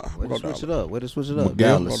off the bye. Way to switch it up. Dallas. Dallas.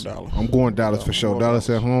 Dallas. Go Dallas. I'm going Dallas for sure. Go Dallas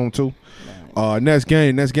at Dallas. home, too. Next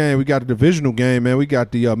game, we got a divisional game, man. We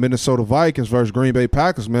got the Minnesota Vikings versus Green Bay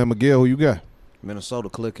Packers, man. Miguel, who you got? Minnesota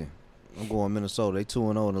clicking. I'm going Minnesota. They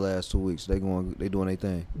 2-0 in the last 2 weeks. They doing their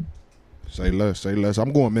thing. Say less.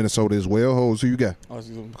 I'm going Minnesota as well. Hoes, who you got? I was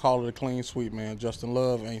gonna call it a clean sweep, man. Justin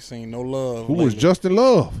Love ain't seen no love. Who was lately. Justin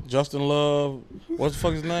Love? Justin Love? What the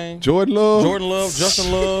fuck his name? Jordan Love? Jordan Love,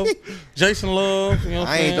 Justin Love, Jason Love. You know what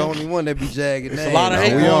I I'm ain't the saying? only one that be jagging It's names. a lot of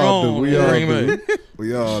hate we going all do. on. We in all Green do. Bay.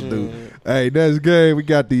 We all do. Hey, next game, we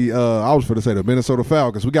got the I was going to say the Minnesota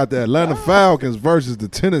Falcons. We got the Atlanta Falcons versus the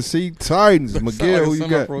Tennessee Titans. Sound Miguel, like a who you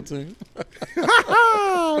got? semi-pro team.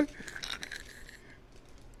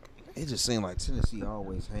 It just seems like Tennessee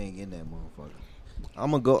always hang in that motherfucker. I'm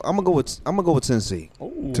gonna go with Tennessee.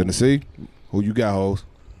 Ooh. Tennessee? Who you got, hoes?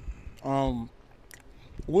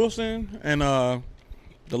 Wilson and the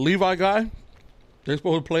Levi guy, they're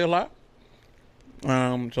supposed to play a lot.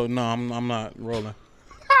 So no, I'm not rolling.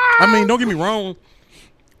 I mean, don't get me wrong.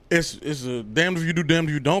 It's a damned if you do, damned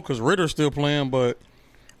if you don't, because Ritter's still playing. But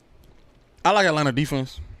I like Atlanta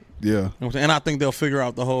defense. Yeah. You know what I'm saying? And I think they'll figure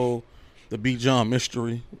out the B. John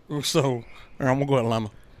mystery. So I'm gonna go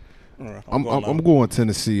Atlanta. I'm going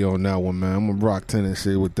Tennessee on that one, man. I'm going to rock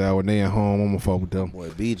Tennessee with that one. They at home. I'm going to fuck with them. Boy,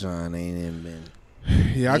 B. John ain't even been.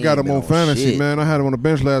 Yeah, I He got ain't him been on on fantasy, shit. man. I had him on the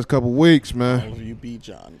bench last couple weeks, man. All of you B.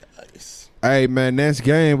 John guys. Hey, man, next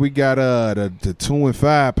game we got the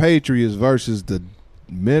 2-5 Patriots versus the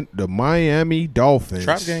Miami Dolphins.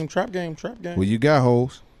 Trap game. Well, you got,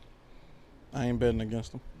 hoes. I ain't betting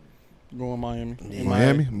against them. Going Miami. Yeah.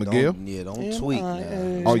 Miami, Miguel. Don't tweak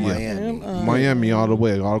now. Oh yeah, Miami all the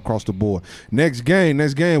way, all across the board. Next game,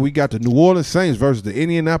 we got the New Orleans Saints versus the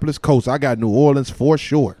Indianapolis Colts. I got New Orleans for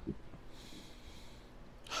sure.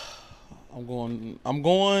 I'm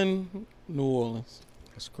going New Orleans.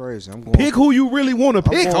 That's crazy. I'm going. Pick who you really want to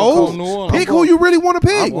pick, Colts. hoes. Pick who you really want to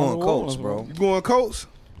I'm pick. going Colts, bro. You going Colts?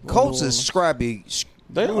 Colts is scrappy.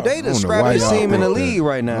 They They are. the I don't know why scrappiest y'all team in the think that. league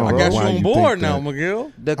right now, I I bro. got you why on you board think now, that.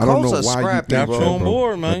 Miguel. The I don't Colts know are why you scrappy, think Got you that, bro. on bro.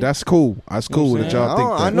 board, man. But that's cool. That's cool that y'all think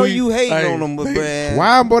I that. know you hating Hey, on them, but man,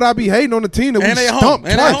 Why would I be hating on the team that we And they stumped home.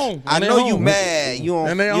 And they twice? home. I And they know you home. mad. You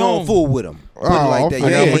And they don't home. fool with them. Put it Oh, like that. okay. You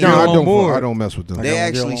got ain't- Miguel No, on board. I don't mess with them. They got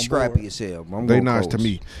actually Miguel on scrappy board. as hell. I'm They going nice to Colts.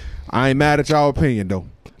 me. I ain't mad at y'all opinion though.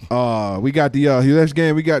 We got the next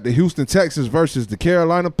game. We got the Houston Texans versus the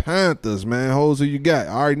Carolina Panthers. Man, hoes, who you got?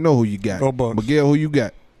 I already know who you got. Go Bucks. Miguel, who you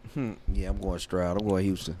got? Yeah, I'm going Stroud. I'm going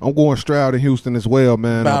Houston. I'm going Stroud in Houston as well,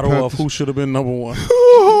 man. Battle of Panthers. who should have been number one.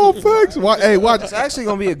 Oh, facts. Hey, watch. It's actually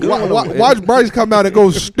gonna be a good one. Watch Bryce come out and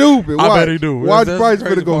go stupid. I Watch. bet he do. Watch That's Bryce the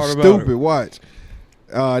crazy finna go part about stupid. it. Watch.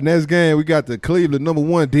 Next game, we got the Cleveland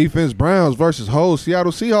 #1 defense Browns versus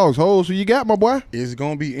Seattle Seahawks. Hoes, who you got, my boy? It's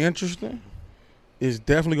going to be interesting. It's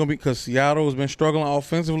definitely going to be because Seattle has been struggling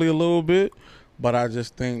offensively a little bit, but I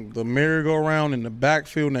just think the merry-go-round in the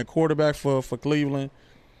backfield and that quarterback for Cleveland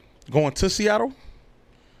going to Seattle,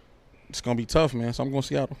 it's going to be tough, man. So I'm going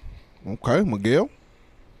Seattle. Okay, Miguel.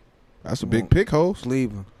 That's a big pick, hoes.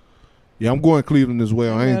 Cleveland. Yeah, I'm going Cleveland as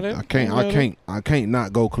well. Ain't mad I can't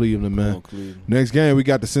not go Cleveland, man. Going Cleveland. Next game, we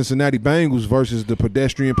got the Cincinnati Bengals versus the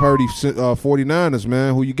pedestrian Purdy 49ers,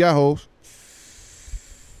 man. Who you got, hoes?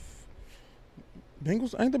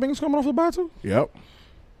 Bengals? Ain't the Bengals coming off the bye, too? Yep.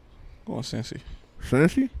 Going Cincy.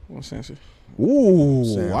 Cincy? Going Cincy. Ooh,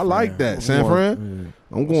 San I like Fran. that. San Fran.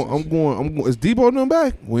 I'm going. Is Debo them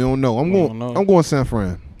back? We don't know. I'm don't know. going San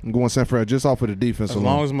Fran. I'm going San Fran just off of the defense As alone.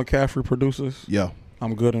 long as McCaffrey produces, Yeah,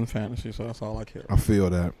 I'm good in fantasy, so that's all I care. I feel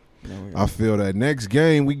that. There we go. I feel that. Next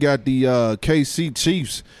game, we got the KC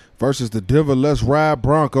Chiefs versus the Denver Let's Ride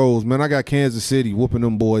Broncos. Man, I got Kansas City whooping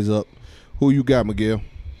them boys up. Who you got, Miguel?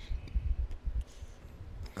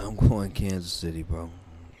 I'm going Kansas City, bro.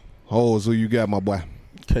 Hoes, who you got, my boy?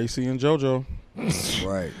 KC and JoJo.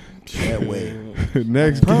 Right. That way.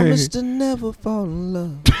 Next game. Promise to never fall in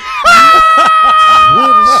love with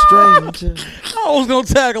a stranger. I was going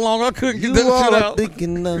to tag along. I couldn't get You that shit all I'm out.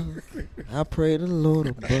 thinking of. I pray the Lord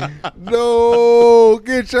above. No,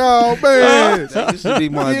 get y'all mans. That used to be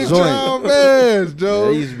my Get y'all joint. mans, That Joe.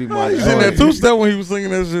 used to be my He was in that joint. two-step when he was singing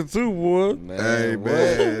that shit too, boy. Hey, what?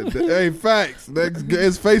 man. Hey, facts.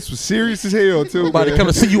 His face was serious as hell, too. Everybody man. come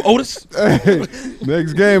to see you, Otis. Hey,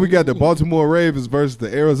 next game, we got the Baltimore Ravens versus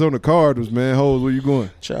the Arizona Cardinals, man. Hoes, where you going?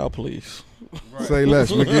 Child, please. Say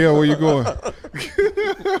less. Miguel, where you going?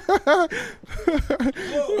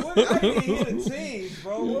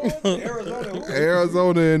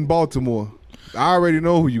 Arizona and Baltimore. I already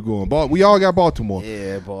know who you going. We all got Baltimore.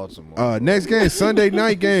 Yeah, Baltimore. Next game, Sunday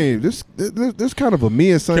night game. This kind of a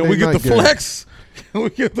me and Sunday Can we get night the game. flex? Can we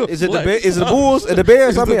get the Is it flex? the Bulls? The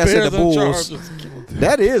Bears? I mean, I said the Bears and Bulls. Chargers.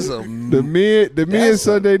 That is a The men That's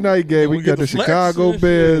Sunday night game. we We get got the the flex Chicago and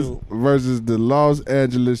Bears shit. versus the Los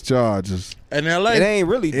Angeles Chargers. And LA. It ain't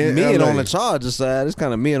really In men LA. on the Chargers side. It's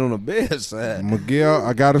kind of men on the Bears side. Miguel,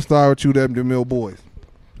 I gotta start with you, them Mill boys.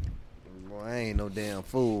 Boy, I ain't no damn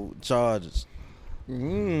fool. Chargers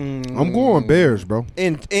I'm going Bears, bro.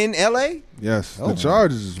 in L.A. Yes, Oh, the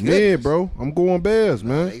Chargers is goodness. mid, bro. I'm going Bears,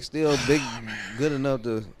 man. They still big, good enough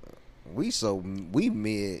to. We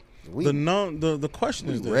mid. We The question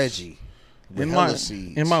is this. Reggie. with in hella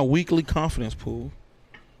seeds. my weekly confidence pool,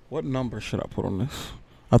 what number should I put on this?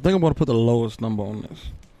 I think I'm going to put the lowest number on this.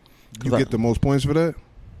 You get the most points for that?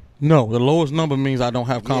 No, the lowest number means I don't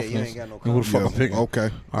have Yeah, you confidence ain't got no in who the fuck I'm Yeah, picking. okay.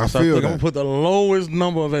 All I right, so I feel think I'm that. going to put the lowest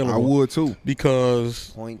number available. I would too.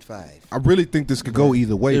 Because 0.5. I really think this could go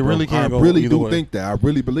either way, It bro. really can I go really either do way. think that. I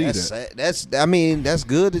really believe that. That's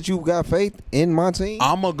good that you got faith in my team.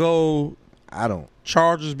 I'm going to go I don't.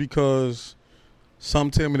 Chargers because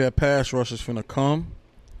some tell me that pass rush is finna come.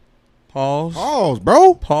 Pause.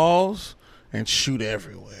 Bro. Pause. And shoot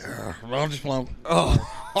everywhere. I'm just playing. Oh,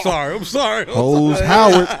 sorry. I'm sorry. Holds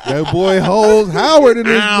Howard. That boy holds Howard in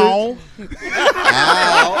this Ow.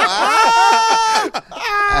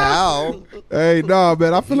 Ow. Hey, nah,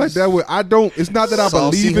 man. I feel like that would. I don't. It's not that I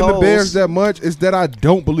Saucy believe in the hoes. Bears that much. It's that I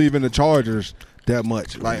don't believe in the Chargers that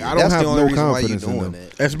much. Like I don't That's have the only no reason why you confidence in doing them.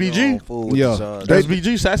 that. SBG? You don't fool with Yeah. the Chargers.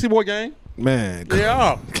 SBG, Sassy Boy Gang. Man,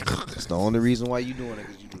 Yeah. That's the only reason why you doing it,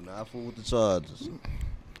 because you do not fool with the Chargers. You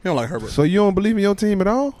don't like Herbert. so you don't believe in your team at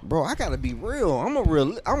all? Bro, I gotta be real. I'm a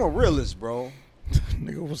realist, bro.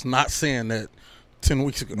 Nigga was not saying that 10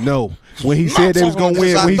 weeks ago. No, when he said they was gonna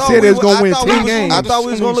win, I when he thought said we they was were- gonna I win thought 10 we was- games. I thought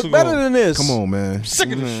we was gonna look better than this. Come on, man.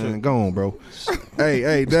 Sick of this shit. Go on, bro.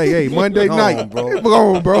 hey, Monday Go night, on, bro.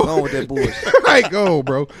 Go on, bro. Go on with that bullshit. Hey, go on,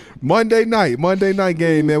 bro. Monday night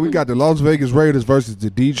game, man. We got the Las Vegas Raiders versus the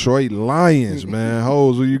Detroit Lions, man.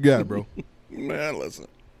 Hoes, who you got, bro? Man, listen.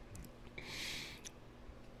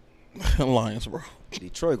 Lions, bro.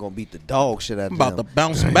 Detroit gonna beat the dog shit out of I'm about them. to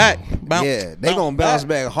bounce back. Yeah, they gonna bounce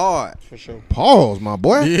back hard. For sure. Pause, my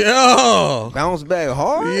boy. Yeah. Bounce back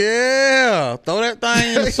hard. Yeah. Throw that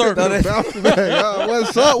thing in the circle. Bounce back.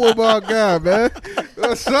 What's up with my guy, man?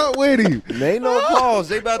 What's up with him? They ain't no pause.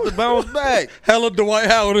 They about to bounce back. Hella Dwight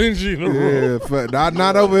Howard energy in the room. Yeah,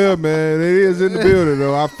 not over here, man. It is in the building,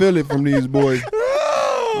 though. I feel it from these boys.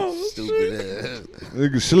 Stupid ass.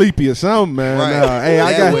 Nigga sleepy or something, man. Right. Hey,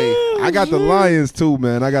 That way. I got the Lions too,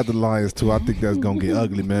 man. I think that's gonna get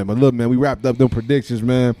ugly, man. But look, man, we wrapped up them predictions,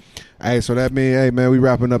 man. Hey, so that means, hey, man, we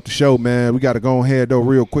wrapping up the show, man. We got to go ahead, though,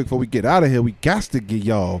 real quick before we get out of here. We have to get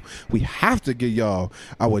y'all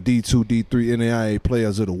our D2, D3 NAIA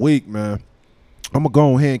players of the week, man. I'm going to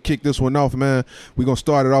go ahead and kick this one off, man. We're going to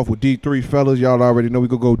start it off with D3, fellas. Y'all already know we're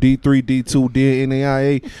going to go D3, D2, D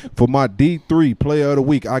NAIA. For my D3 player of the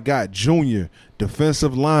week, I got junior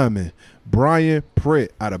defensive lineman Brian Pritt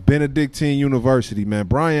out of Benedictine University, man.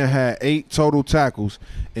 Brian had 8 total tackles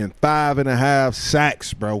and 5.5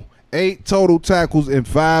 sacks, bro. 8 total tackles and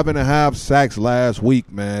 5.5 sacks last week,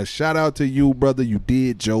 man. Shout out to you, brother. You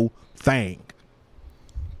did your thing.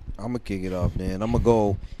 I'm gonna kick it off, then. I'm gonna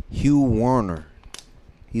go Hugh Warner.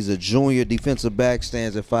 He's a junior defensive back,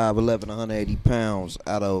 stands at 5'11", 180 pounds,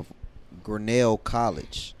 out of Grinnell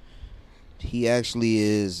College. He actually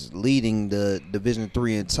is leading the Division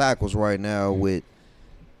III in tackles right now with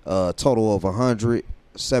a total of 100,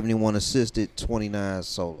 71 assisted, 29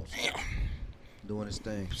 solos. Doing his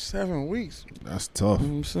thing. 7 weeks. That's tough. You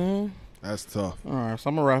know what I'm saying? That's tough. All right, so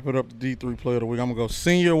I'm going to wrap it up the D3 player of the week. I'm going to go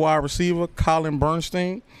senior wide receiver Colin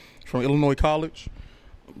Bernstein from Illinois College.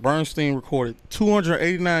 Bernstein recorded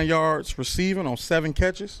 289 yards receiving on 7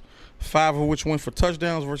 catches, 5 of which went for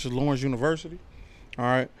touchdowns versus Lawrence University. All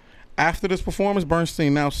right. After this performance,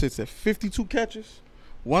 Bernstein now sits at 52 catches,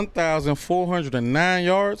 1,409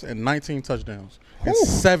 yards, and 19 touchdowns in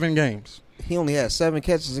 7 games. He only had 7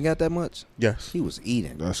 catches and got that much? Yes. He was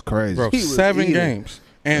eating. That's crazy. Bro, He was 7 eating. games.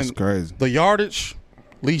 And That's crazy. the yardage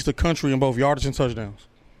leads the country in both yardage and touchdowns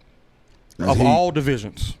That's of heat. all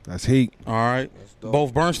divisions. That's heat. All right. dope.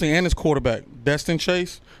 Both Bernstein and his quarterback, Destin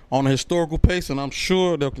Chase, on a historical pace, and I'm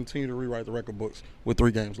sure they'll continue to rewrite the record books with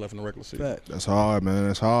 3 games left in the regular season. Fact. That's hard, man.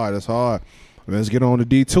 That's hard. Let's get on to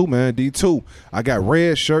D2, man. D2. I got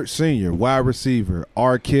red shirt senior, wide receiver,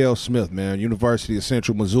 Arkell Smith, man, University of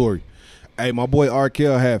Central Missouri. Hey, my boy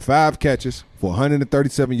Arkell had 5 catches for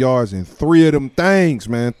 137 yards and 3 of them things,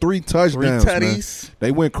 man. 3 touchdowns, 3 man. tutties.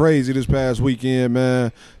 They went crazy this past weekend,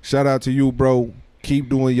 man. Shout out to you, bro. Keep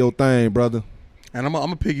doing your thing, brother. And I'm going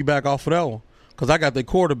to piggyback off of that one because I got their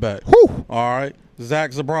quarterback. Whew. All right.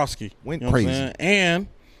 Zach Zabrowski. Went You know what I'm crazy. saying? And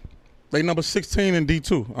they number 16 in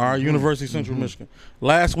D2. All right. University of Central Michigan.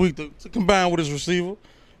 Last week, to combine with his receiver, you know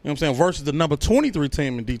what I'm saying, versus the number 23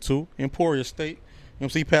 team in D2, Emporia State. You know what I'm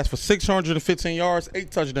saying? He passed for 615 yards, 8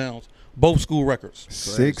 touchdowns, both school records.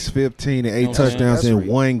 615 and 8 You know what I'm saying? touchdowns in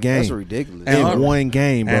one game. That's ridiculous. And In one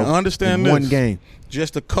game, bro. And understand in this. one game.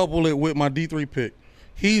 Just to couple it with my D3 pick,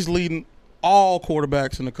 he's leading all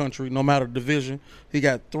quarterbacks in the country, no matter the division. He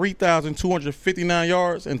got 3,259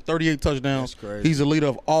 yards and 38 touchdowns. That's crazy. He's the leader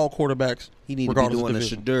of all quarterbacks. He need to be regardless doing of the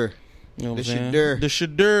division. shadur. You know what The I'm saying? Shadur. The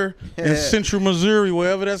Shadur in Central Missouri,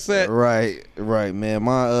 wherever that's at. Right, man.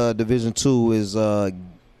 My Division II is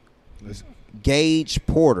Gage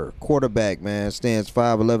Porter, quarterback, man. Stands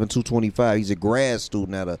 5'11", 225. He's a grad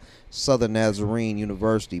student at a Southern Nazarene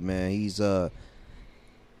University, man. He's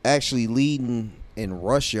actually leading in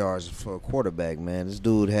rush yards for a quarterback, man. This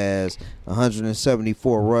dude has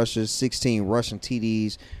 174 rushes, 16 rushing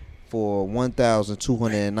TDs for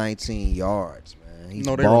 1,219 yards, man. He's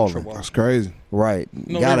No, they run balling. triple. That's crazy. Right.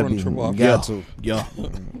 No, Gotta they run be. triple option. Got to. Yeah.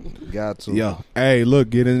 Got to. Yeah. Hey, look,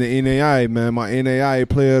 get in the NAIA, man. My NAIA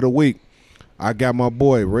player of the week. I got my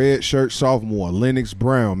boy, red shirt sophomore, Lennox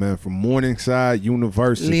Brown, man, from Morningside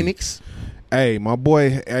University. Lennox. Hey, my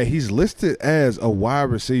boy, he's listed as a wide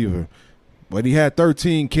receiver, but he had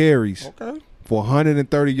 13 carries Okay. for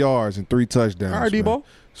 130 yards and 3 touchdowns. All right, man. Debo.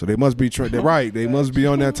 So they must be they're right. They must be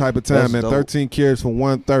on that type of time, That's man. dope. 13 carries for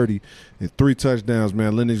 130 and 3 touchdowns,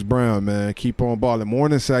 man. Lennox Brown, man. Keep on balling.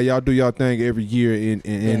 Morningside, y'all do y'all thing every year in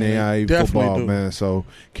NAIA definitely football, do. man. So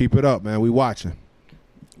keep it up, man. We watching.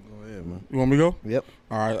 Go ahead, ahead, man. You want me to go? Yep.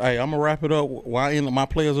 All right. Hey, I'm going to wrap it up while I end my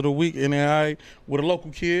players of the week, NAI, with a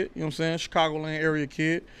local kid, you know what I'm saying, Chicagoland area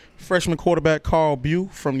kid, freshman quarterback Carl Bew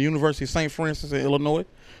from the University of St. Francis in Illinois.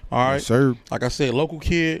 All right. Yes, sir. Like I said, local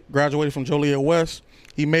kid, graduated from Joliet West.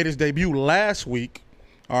 He made his debut last week,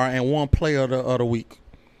 all right, and won player of the week.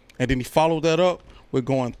 And then he followed that up with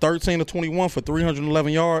going 13-21 for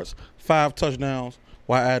 311 yards, 5 touchdowns,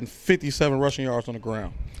 while adding 57 rushing yards on the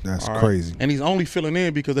ground. That's all right? crazy. And he's only filling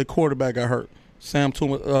in because their quarterback got hurt, Sam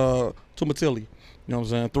Tumatilli. You know what I'm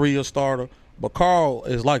saying? 3-year starter. But Carl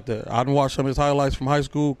is like that. I done watched some of his highlights from high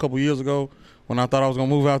school a couple years ago when I thought I was going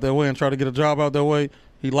to move out that way and try to get a job out that way.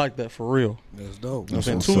 He liked that for real. That's dope. You know what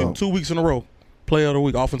I'm saying? Two weeks in a row. Player of the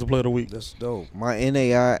week, offensive player of the week. That's dope. My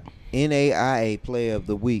NAIA player of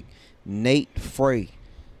the week, Nate Frey,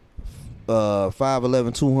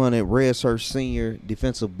 5'11", 200, redshirt senior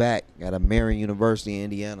defensive back at Marion University in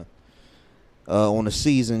Indiana. On the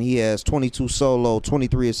season, he has 22 solo,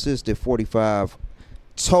 23 assisted, 45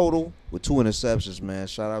 total with 2 interceptions, man.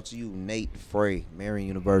 Shout out to you, Nate Frey, Marion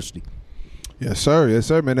University. Yes, sir. Yes,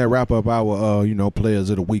 sir, man. That wrap up our, players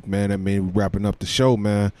of the week, man. That mean we wrapping up the show,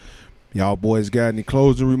 man. Y'all boys got any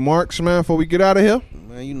closing remarks, man, before we get out of here?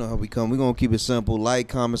 Man, you know how we come. We're going to keep it simple. Like,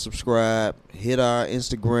 comment, subscribe. Hit our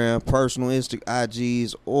Instagram, personal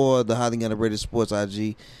IGs, or the Highly Underrated Sports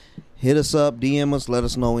IG. Hit us up, DM us, let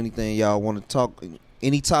us know anything y'all want to talk.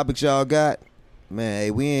 Any topics y'all got, man,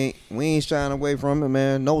 hey, we ain't shying away from it,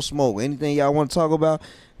 man. No smoke. Anything y'all want to talk about,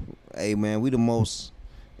 hey, man, we the most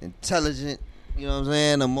intelligent, you know what I'm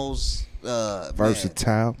saying, the most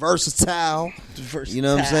versatile. You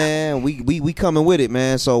know what I'm saying? We coming with it,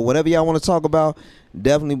 man. So whatever y'all want to talk about,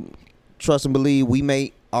 definitely trust and believe we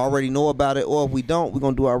may already know about it, or if we don't, we're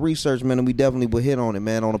gonna do our research, man, and we definitely will hit on it,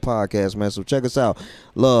 man, on the podcast, man. So check us out.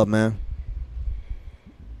 Love, man.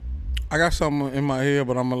 I got something in my head,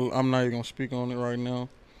 but I'm not even gonna speak on it right now.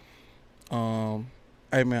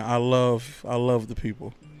 Hey man, I love the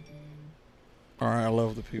people. All right, I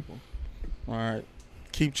love the people. All right,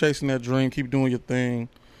 keep chasing that dream, keep doing your thing,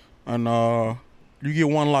 and you get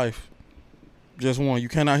one life, just one. You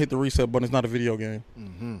cannot hit the reset button. It's not a video game.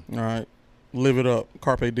 Mm-hmm. All right, live it up.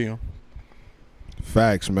 Carpe diem.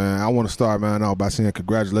 Facts, man. I want to start, man, out by saying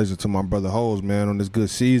congratulations to my brother Hoes, man, on this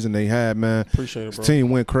good season they had, man. Appreciate it, bro. His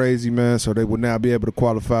team went crazy, man, so they will now be able to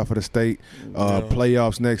qualify for the state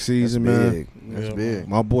playoffs next season, man. That's big.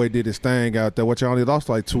 My boy did his thing out there. What y'all only lost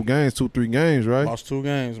like 3 games, right? Lost 2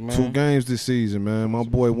 games, man. 2 games this season, man. My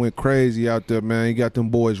boy went crazy out there, man. He got them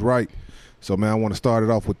boys right. So, man, I want to start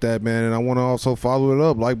it off with that, man, and I want to also follow it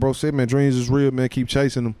up. Like bro said, man, dreams is real, man. Keep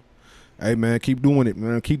chasing them. Hey, man, keep doing it,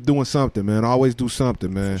 man. Keep doing something, man. Always do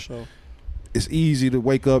something, man. For sure. It's easy to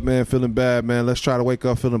wake up, man, feeling bad, man. Let's try to wake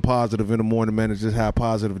up feeling positive in the morning, man, and just have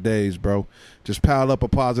positive days, bro. Just pile up a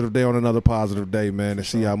positive day on another positive day, man, and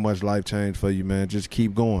see how much life changed for you, man. Just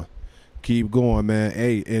keep going. Keep going, man.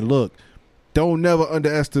 Hey, and look, don't never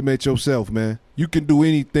underestimate yourself, man. You can do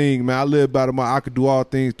anything, man. I live by the motto, I could do all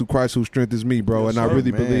things through Christ who strengthens me, bro, Yes, and sir, I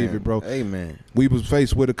really man. believe it, bro. Amen. We was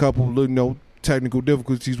faced with a couple, technical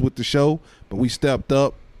difficulties with the show, but we stepped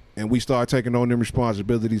up and we started taking on them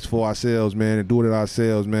responsibilities for ourselves, man, and doing it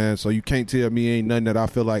ourselves, man. So you can't tell me ain't nothing that I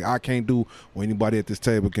feel like I can't do or anybody at this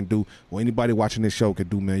table can do or anybody watching this show can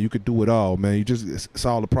do, man. You could do it all, man. It's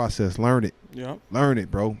all a process. Learn it. Yeah. Learn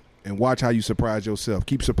it, bro. And watch how you surprise yourself.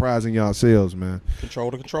 Keep surprising yourselves, man.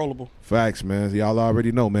 Control the controllable. Facts, man. Y'all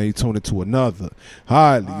already know, man. You tune into another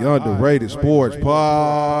highly underrated sports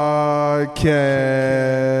podcast.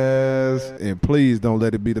 And please don't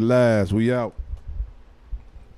let it be the last. We out.